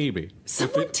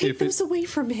 Someone take those away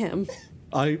from him.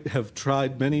 I have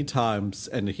tried many times,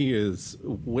 and he is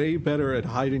way better at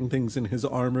hiding things in his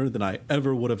armor than I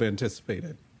ever would have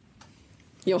anticipated.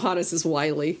 Johannes is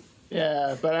wily.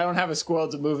 Yeah, but I don't have a squirrel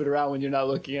to move it around when you're not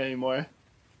looking anymore.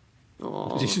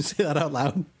 Aww. Did you say that out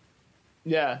loud?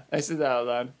 Yeah, I said that out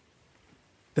loud.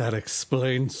 That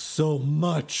explains so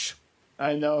much.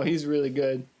 I know, he's really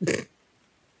good.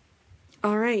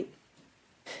 All right.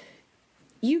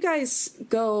 You guys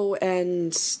go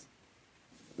and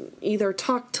either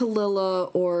talk to Lilla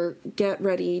or get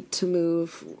ready to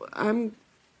move. I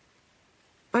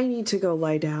need to go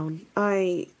lie down.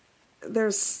 I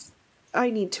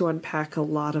need to unpack a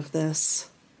lot of this.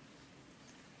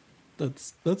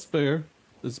 That's fair.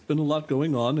 there's been a lot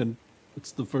going on, and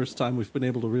it's the first time we've been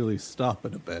able to really stop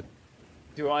in a bit.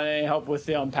 Do you want any help with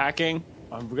the unpacking?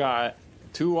 I've got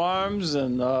 2 arms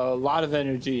and a lot of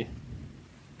energy.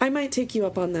 I might take you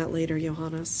up on that later,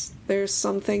 Johannes. There's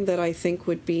something that I think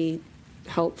would be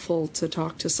helpful to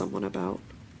talk to someone about.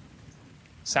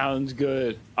 Sounds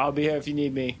good. I'll be here if you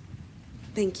need me.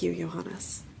 Thank you,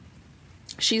 Johannes.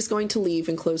 She's going to leave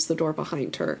and close the door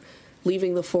behind her,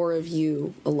 leaving the 4 of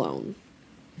you alone.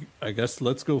 I guess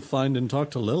let's go find and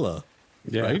talk to Lilla.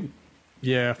 Yeah. Right?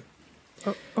 Yeah.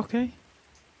 Okay.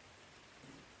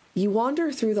 You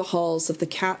wander through the halls of the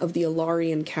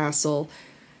Alarian castle,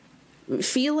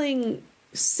 feeling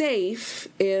safe,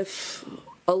 if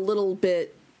a little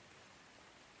bit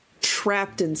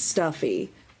trapped and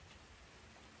stuffy.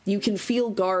 You can feel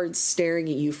guards staring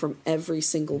at you from every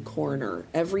single corner.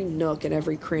 Every nook and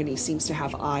every cranny seems to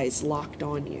have eyes locked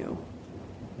on you.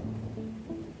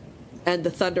 And the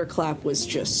thunderclap was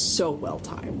just so well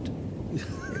timed.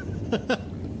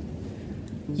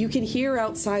 You can hear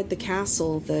outside the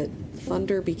castle that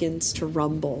thunder begins to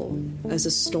rumble as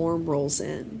a storm rolls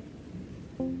in.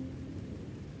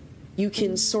 You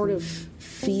can sort of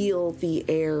feel the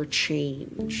air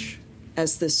change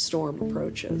as this storm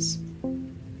approaches.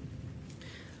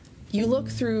 You look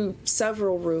through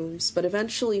several rooms, but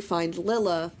eventually find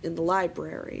Lilla in the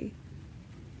library.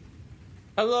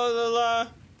 Hello,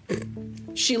 Lilla.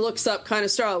 She looks up kind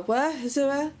of startled. What? Is it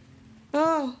what?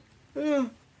 Oh.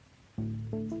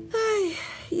 Hi.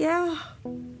 Yeah.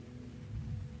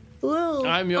 Little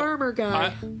armor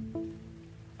guy.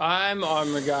 I'm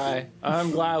armor guy.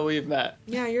 I'm glad we've met.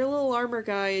 Yeah, you're a little armor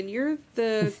guy, and you're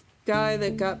the guy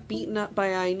that got beaten up by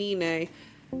Ainine.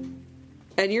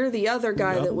 And you're the other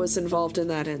guy that was involved in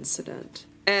that incident.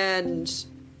 And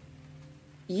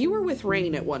you were with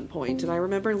Rain at one point, and I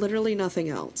remember literally nothing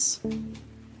else.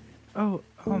 Oh,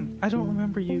 I don't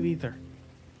remember you either.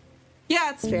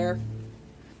 Yeah, it's fair.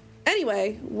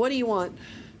 Anyway, what do you want?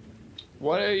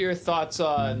 What are your thoughts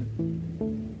on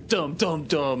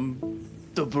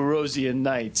the Barosian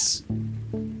Knights?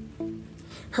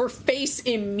 Her face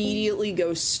immediately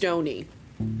goes stony.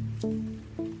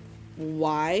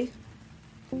 Why?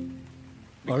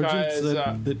 Argent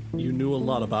said that you knew a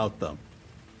lot about them.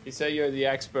 He said you're the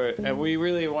expert, and we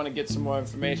really want to get some more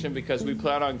information because we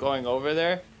plan on going over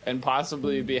there and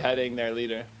possibly beheading their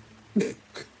leader.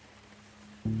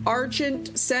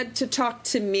 Argent said to talk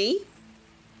to me?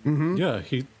 Mm-hmm. Yeah,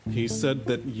 he said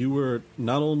that you were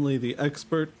not only the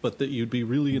expert, but that you'd be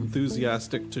really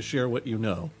enthusiastic to share what you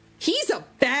know. He's a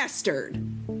bastard.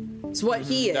 Is what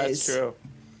he is. That's true.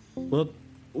 Well,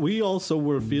 we also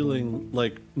were feeling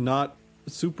like not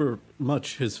super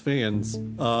much his fans.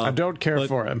 I don't care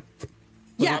for him.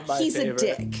 Yeah, he's a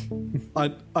dick.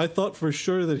 I thought for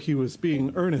sure that he was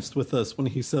being earnest with us when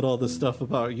he said all this stuff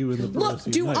about you and the Borosian Look,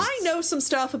 do Knights. I know some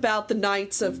stuff about the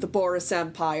Knights of the Boris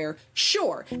Empire?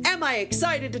 Sure. Am I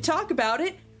excited to talk about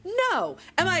it? No.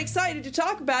 Am I excited to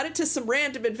talk about it to some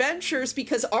random adventurers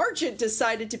because Argent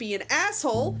decided to be an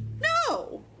asshole?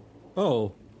 No.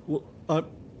 Oh, well,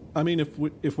 I mean,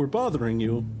 if we're bothering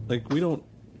you, like we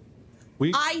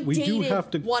dated do have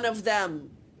to. one of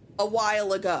them a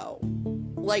while ago,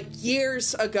 like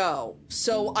years ago,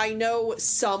 so I know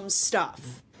some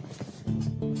stuff.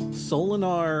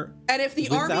 Solinar. And if the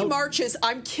army marches,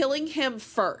 I'm killing him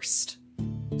first.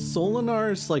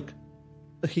 Solinar's like,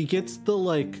 he gets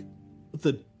the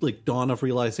dawn of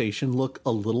realization look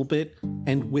a little bit,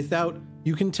 and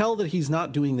you can tell that he's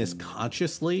not doing this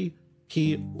consciously.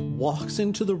 He walks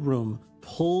into the room,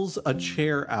 pulls a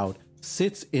chair out,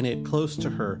 sits in it close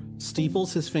to her,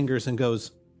 steeples his fingers, and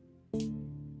goes,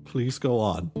 "Please go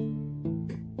on."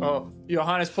 Oh,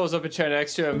 Johannes pulls up a chair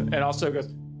next to him and also goes,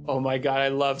 "Oh my god, I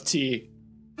love tea."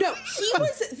 No, he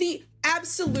was the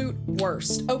absolute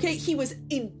worst. Okay, he was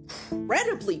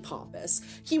incredibly pompous.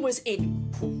 He was incredibly,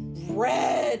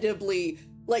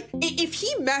 if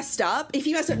he messed up,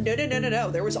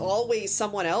 no. There was always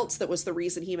someone else that was the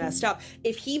reason he messed up.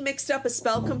 If he mixed up a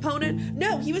spell component,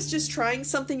 no, he was just trying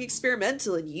something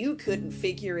experimental and you couldn't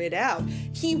figure it out.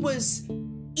 He was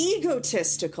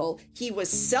egotistical. He was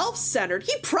self-centered.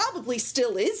 He probably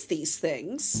still is these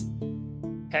things.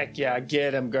 Heck yeah,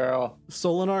 get him, girl.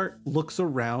 Solinar looks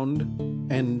around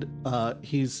and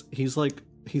he's like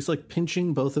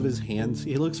pinching both of his hands.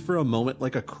 He looks for a moment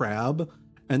like a crab,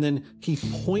 and then he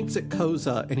points at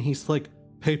Koza and he's like,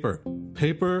 paper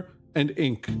and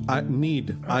ink.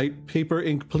 Paper,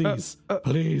 ink, please.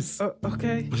 Please.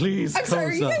 Okay. Please, I'm sorry,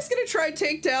 are you Koza. guys gonna try and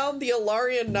take down the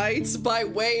Alarian Knights by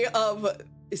way of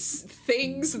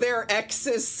things their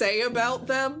exes say about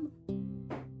them?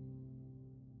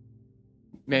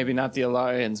 maybe not the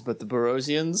Alarians, but the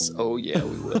Barosians? Oh, yeah,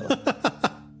 we will.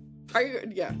 Are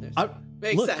you? Yeah,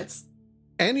 makes look, sense.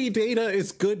 Any data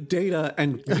is good data,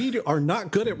 and we are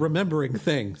not good at remembering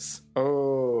things.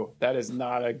 Oh, that is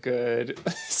not a good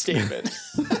statement.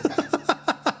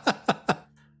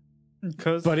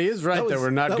 But he is right that we're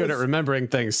not good at remembering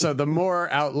things. So the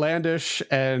more outlandish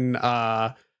and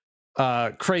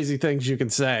crazy things you can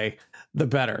say, the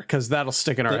better, because that'll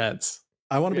stick in our heads.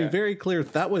 I want to be very clear.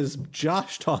 That was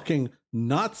Josh talking,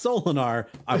 not Solinar.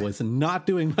 I was not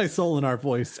doing my Solinar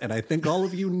voice, and I think all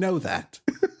of you know that.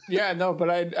 Yeah, no, but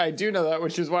I do know that,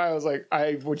 which is why I was like,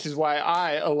 which is why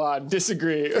I, Alon,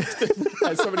 disagree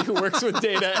as somebody who works with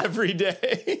data every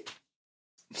day.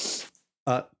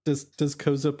 Does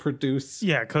Koza produce?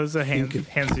 Yeah, Koza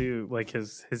hands you like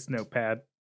his notepad.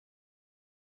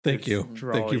 Thank you.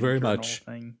 Thank you very much.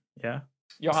 Thing. Yeah.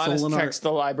 Johannes checks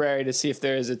the library to see if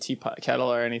there is a teapot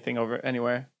kettle or anything over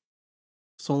anywhere.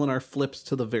 Solinar flips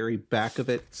to the very back of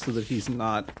it so that he's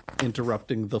not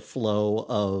interrupting the flow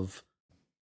of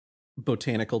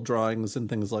botanical drawings and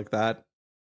things like that.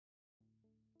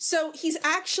 So he's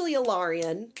actually a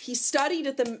Larian. He studied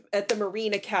at the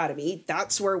Marine Academy.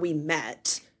 That's where we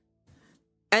met.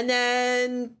 And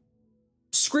then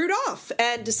screwed off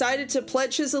and decided to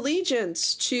pledge his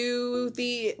allegiance to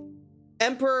the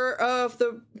Emperor of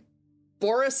the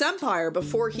Boris Empire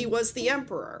before he was the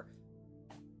Emperor.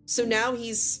 So now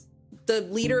he's the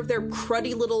leader of their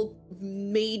cruddy little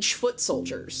mage foot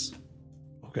soldiers.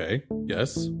 Okay,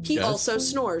 yes. He also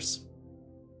snores.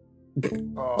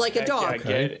 Oh, like a dog. Yeah,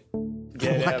 get it.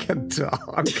 Get like a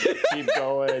dog. Keep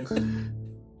going.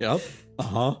 Yep.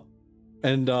 Uh-huh.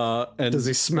 And does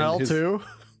he smell too?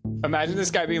 Imagine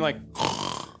this guy being like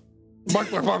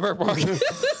bark, bark, bark, bark, bark.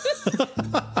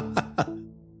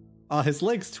 His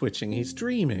leg's twitching. He's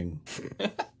dreaming.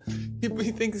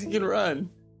 He thinks he can run.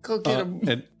 Go get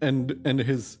him. And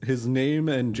his name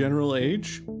and general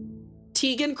age?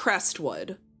 Tegan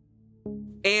Crestwood.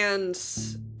 And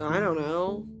I don't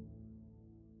know.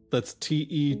 That's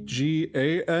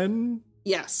Tegan?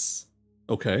 Yes.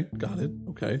 Okay, got it.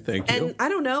 Okay, thank you. And I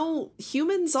don't know,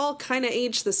 humans all kind of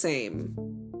age the same.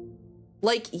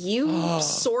 Like you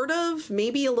sort of,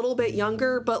 maybe a little bit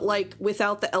younger, but like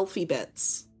without the elfy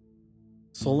bits.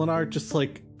 Solinar just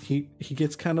like he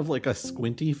gets kind of like a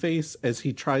squinty face as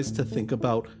he tries to think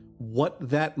about what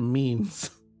that means.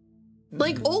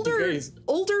 Like older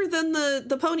than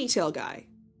the ponytail guy.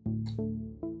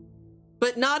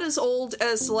 But not as old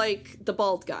as like the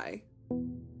bald guy.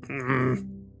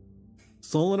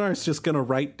 Solinar's just gonna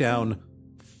write down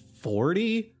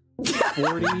 40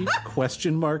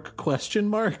 question mark.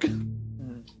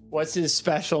 What's his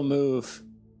special move?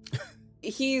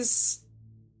 He's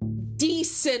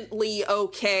decently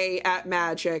okay at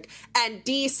magic and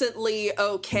decently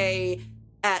okay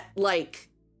at like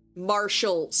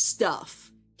martial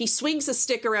stuff. He swings a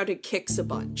stick around and kicks a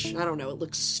bunch. I don't know, it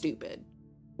looks stupid.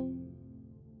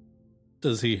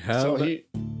 Does he have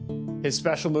his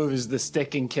special move is the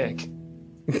stick and kick.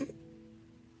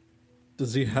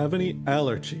 Does he have any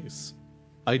allergies?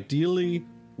 Ideally,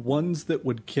 ones that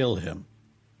would kill him.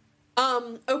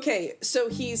 Okay, so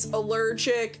he's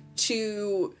allergic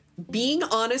to being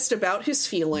honest about his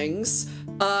feelings,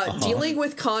 dealing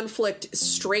with conflict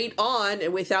straight on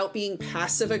and without being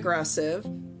passive aggressive,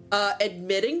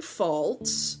 admitting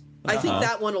faults. I think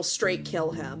that one will straight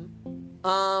kill him.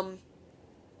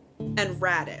 And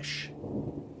radish.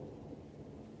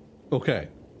 Okay.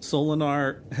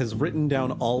 Solinar has written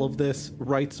down all of this,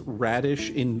 writes radish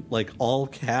in like all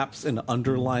caps and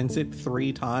underlines it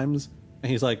 3 times.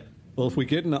 And he's like, well, if we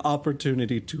get an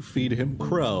opportunity to feed him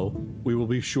crow, we will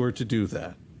be sure to do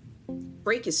that.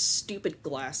 Break his stupid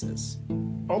glasses.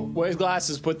 Oh, where's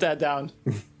glasses? Put that down.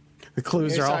 The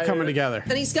clues are all coming together.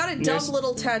 And he's got a dumb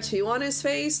little tattoo on his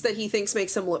face that he thinks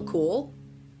makes him look cool.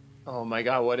 Oh my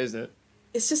god, what is it?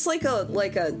 It's just like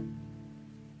a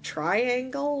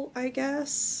triangle, I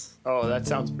guess. Oh, that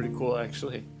sounds pretty cool,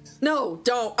 actually. No,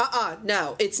 don't.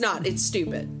 No, it's not. It's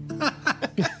stupid.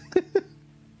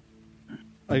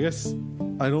 I guess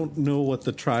I don't know what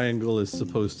the triangle is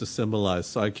supposed to symbolize,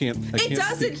 so I can't. It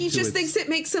doesn't. He just thinks it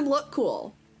makes him look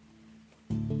cool.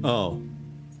 Oh.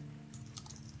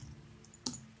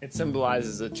 It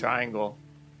symbolizes a triangle.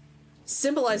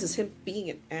 Symbolizes him being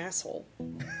an asshole.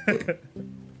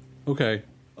 Okay.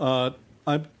 I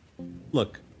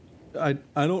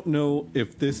don't know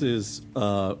if this is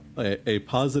a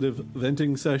positive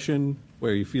venting session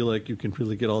where you feel like you can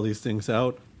really get all these things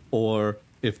out, or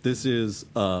if this is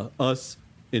us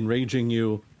enraging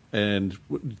you and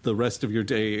the rest of your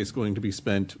day is going to be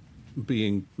spent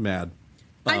being mad.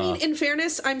 I mean, in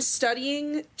fairness, I'm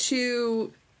studying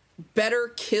to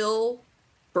better kill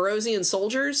Barosian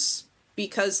soldiers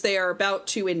because they are about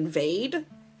to invade.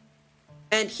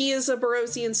 And he is a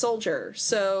Barosian soldier.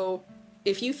 So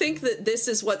if you think that this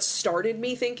is what started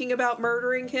me thinking about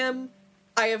murdering him,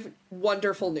 I have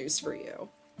wonderful news for you.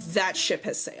 That ship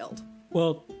has sailed.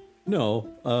 Well,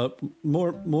 no.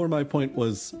 More my point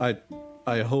was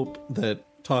I hope that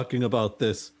talking about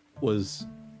this was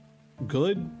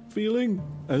good feeling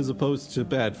as opposed to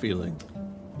bad feeling.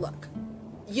 Look,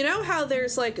 you know how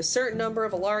there's like a certain number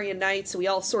of Alarian knights, we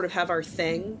all sort of have our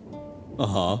thing?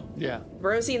 Uh-huh. Yeah.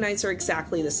 Barosian knights are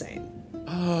exactly the same.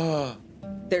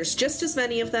 There's just as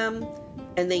many of them,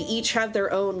 and they each have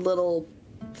their own little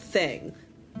thing.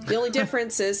 The only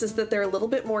difference is that they're a little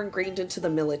bit more ingrained into the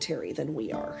military than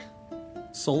we are.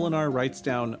 Solinar writes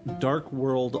down Dark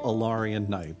World Alarian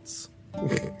Knights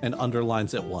and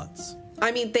underlines it once.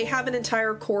 I mean, they have an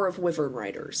entire corps of Wyvern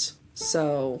Riders,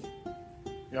 so...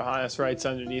 Johannes writes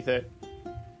underneath it,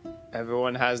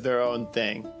 everyone has their own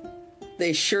thing.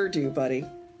 They sure do, buddy.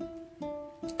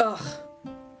 Ugh.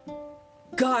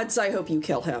 Gods, I hope you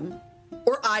kill him.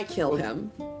 Or I kill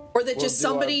him. Or that just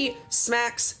somebody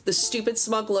smacks the stupid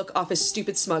smug look off his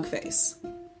stupid smug face.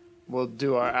 We'll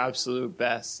do our absolute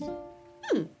best.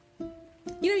 You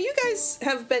know, you guys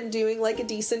have been doing like a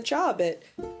decent job at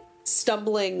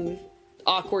stumbling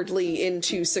awkwardly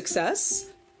into success.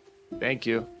 Thank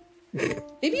you.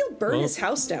 Maybe you'll burn his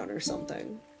house down or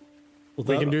something. Well,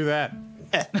 We can do that.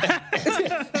 Someone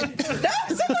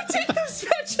take those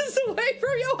matches away from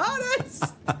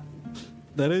Johannes!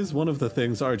 That is one of the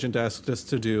things Argent asked us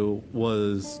to do,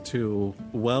 was to,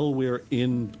 while we're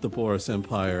in the Boris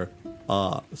Empire,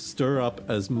 stir up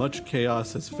as much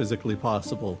chaos as physically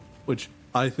possible, which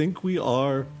I think we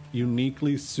are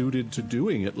uniquely suited to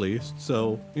doing, at least.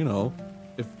 So, you know,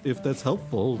 if that's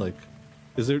helpful, like,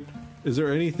 is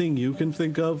there anything you can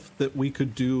think of that we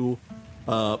could do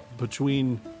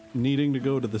between needing to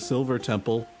go to the Silver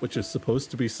Temple, which is supposed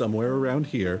to be somewhere around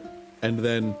here, and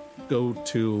then go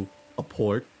to a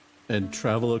port and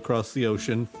travel across the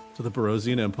ocean to the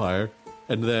Barosian Empire,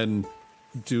 and then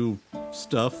do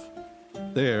stuff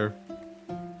there?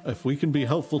 If we can be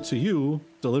helpful to you,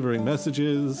 delivering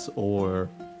messages or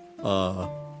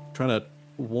trying to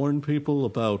warn people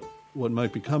about what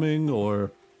might be coming,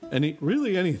 or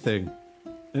anything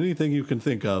you can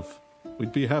think of,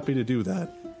 we'd be happy to do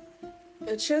that.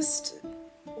 Just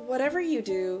whatever you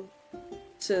do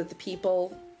to the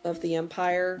people of the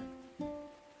Empire,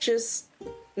 just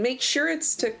make sure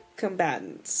it's to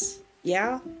combatants.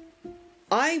 Yeah?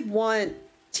 I want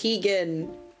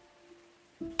Tegan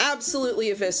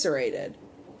absolutely eviscerated.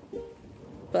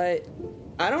 But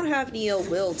I don't have any ill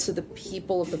will to the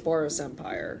people of the Boros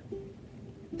Empire.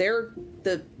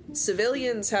 The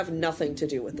civilians have nothing to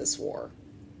do with this war.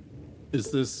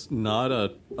 Is this not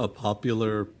a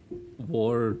popular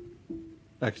war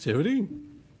activity?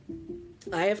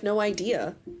 I have no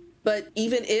idea. But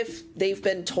even if they've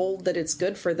been told that it's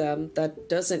good for them, that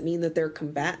doesn't mean that they're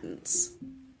combatants.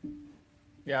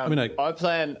 Yeah, I mean, our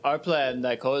plan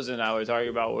that Koza and I were talking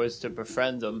about was to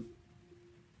befriend them.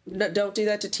 No, don't do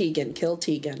that to Tegan. Kill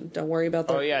Tegan. Don't worry about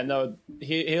that. Oh yeah, no,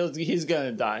 he's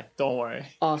gonna die. Don't worry.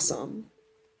 Awesome.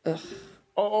 Ugh.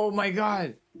 Oh my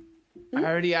god. I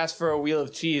already asked for a wheel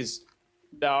of cheese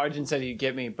that Arjun said he'd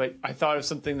get me, but I thought of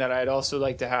something that I'd also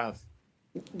like to have.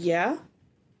 Yeah?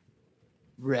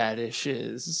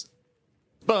 Radishes.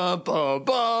 Bum bum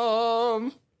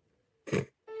bum.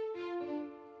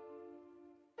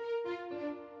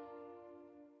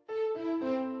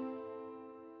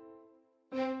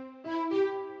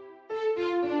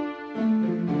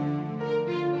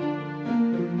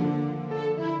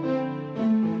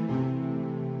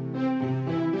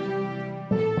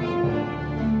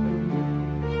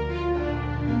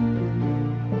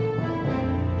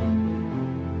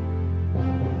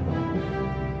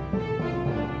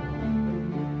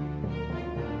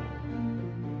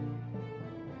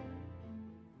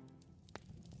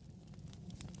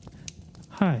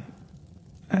 Hi,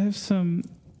 I have some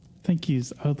thank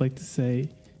yous I would like to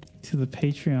say to the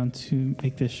Patreon to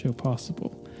make this show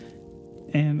possible.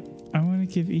 And I want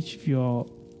to give each of you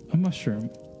all a mushroom.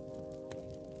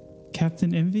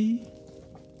 Captain Envy,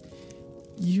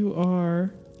 you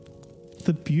are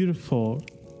the beautiful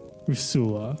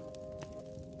Rusula.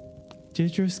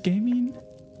 Jedros Gaming,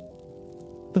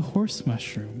 the horse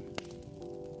mushroom.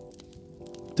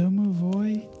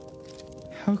 Domovoy,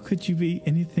 how could you be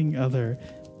anything other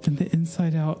than the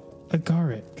inside-out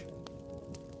agaric?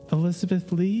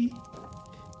 Elizabeth Lee,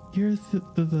 you're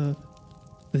the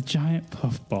giant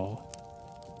puffball.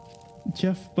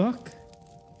 Jeff Buck,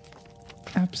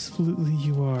 Absolutely,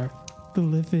 you are. The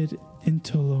livid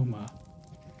Intoloma.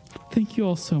 Thank you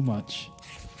all so much.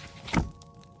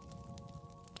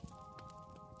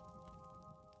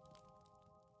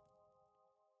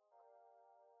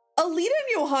 Alita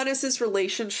and Johannes'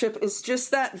 relationship is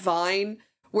just that Vine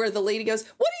where the lady goes,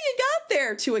 "What do you got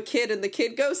there?" to a kid, and the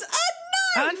kid goes,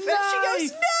 "A knife!" And she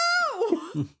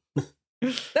goes,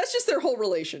 "No!" That's just their whole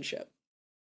relationship.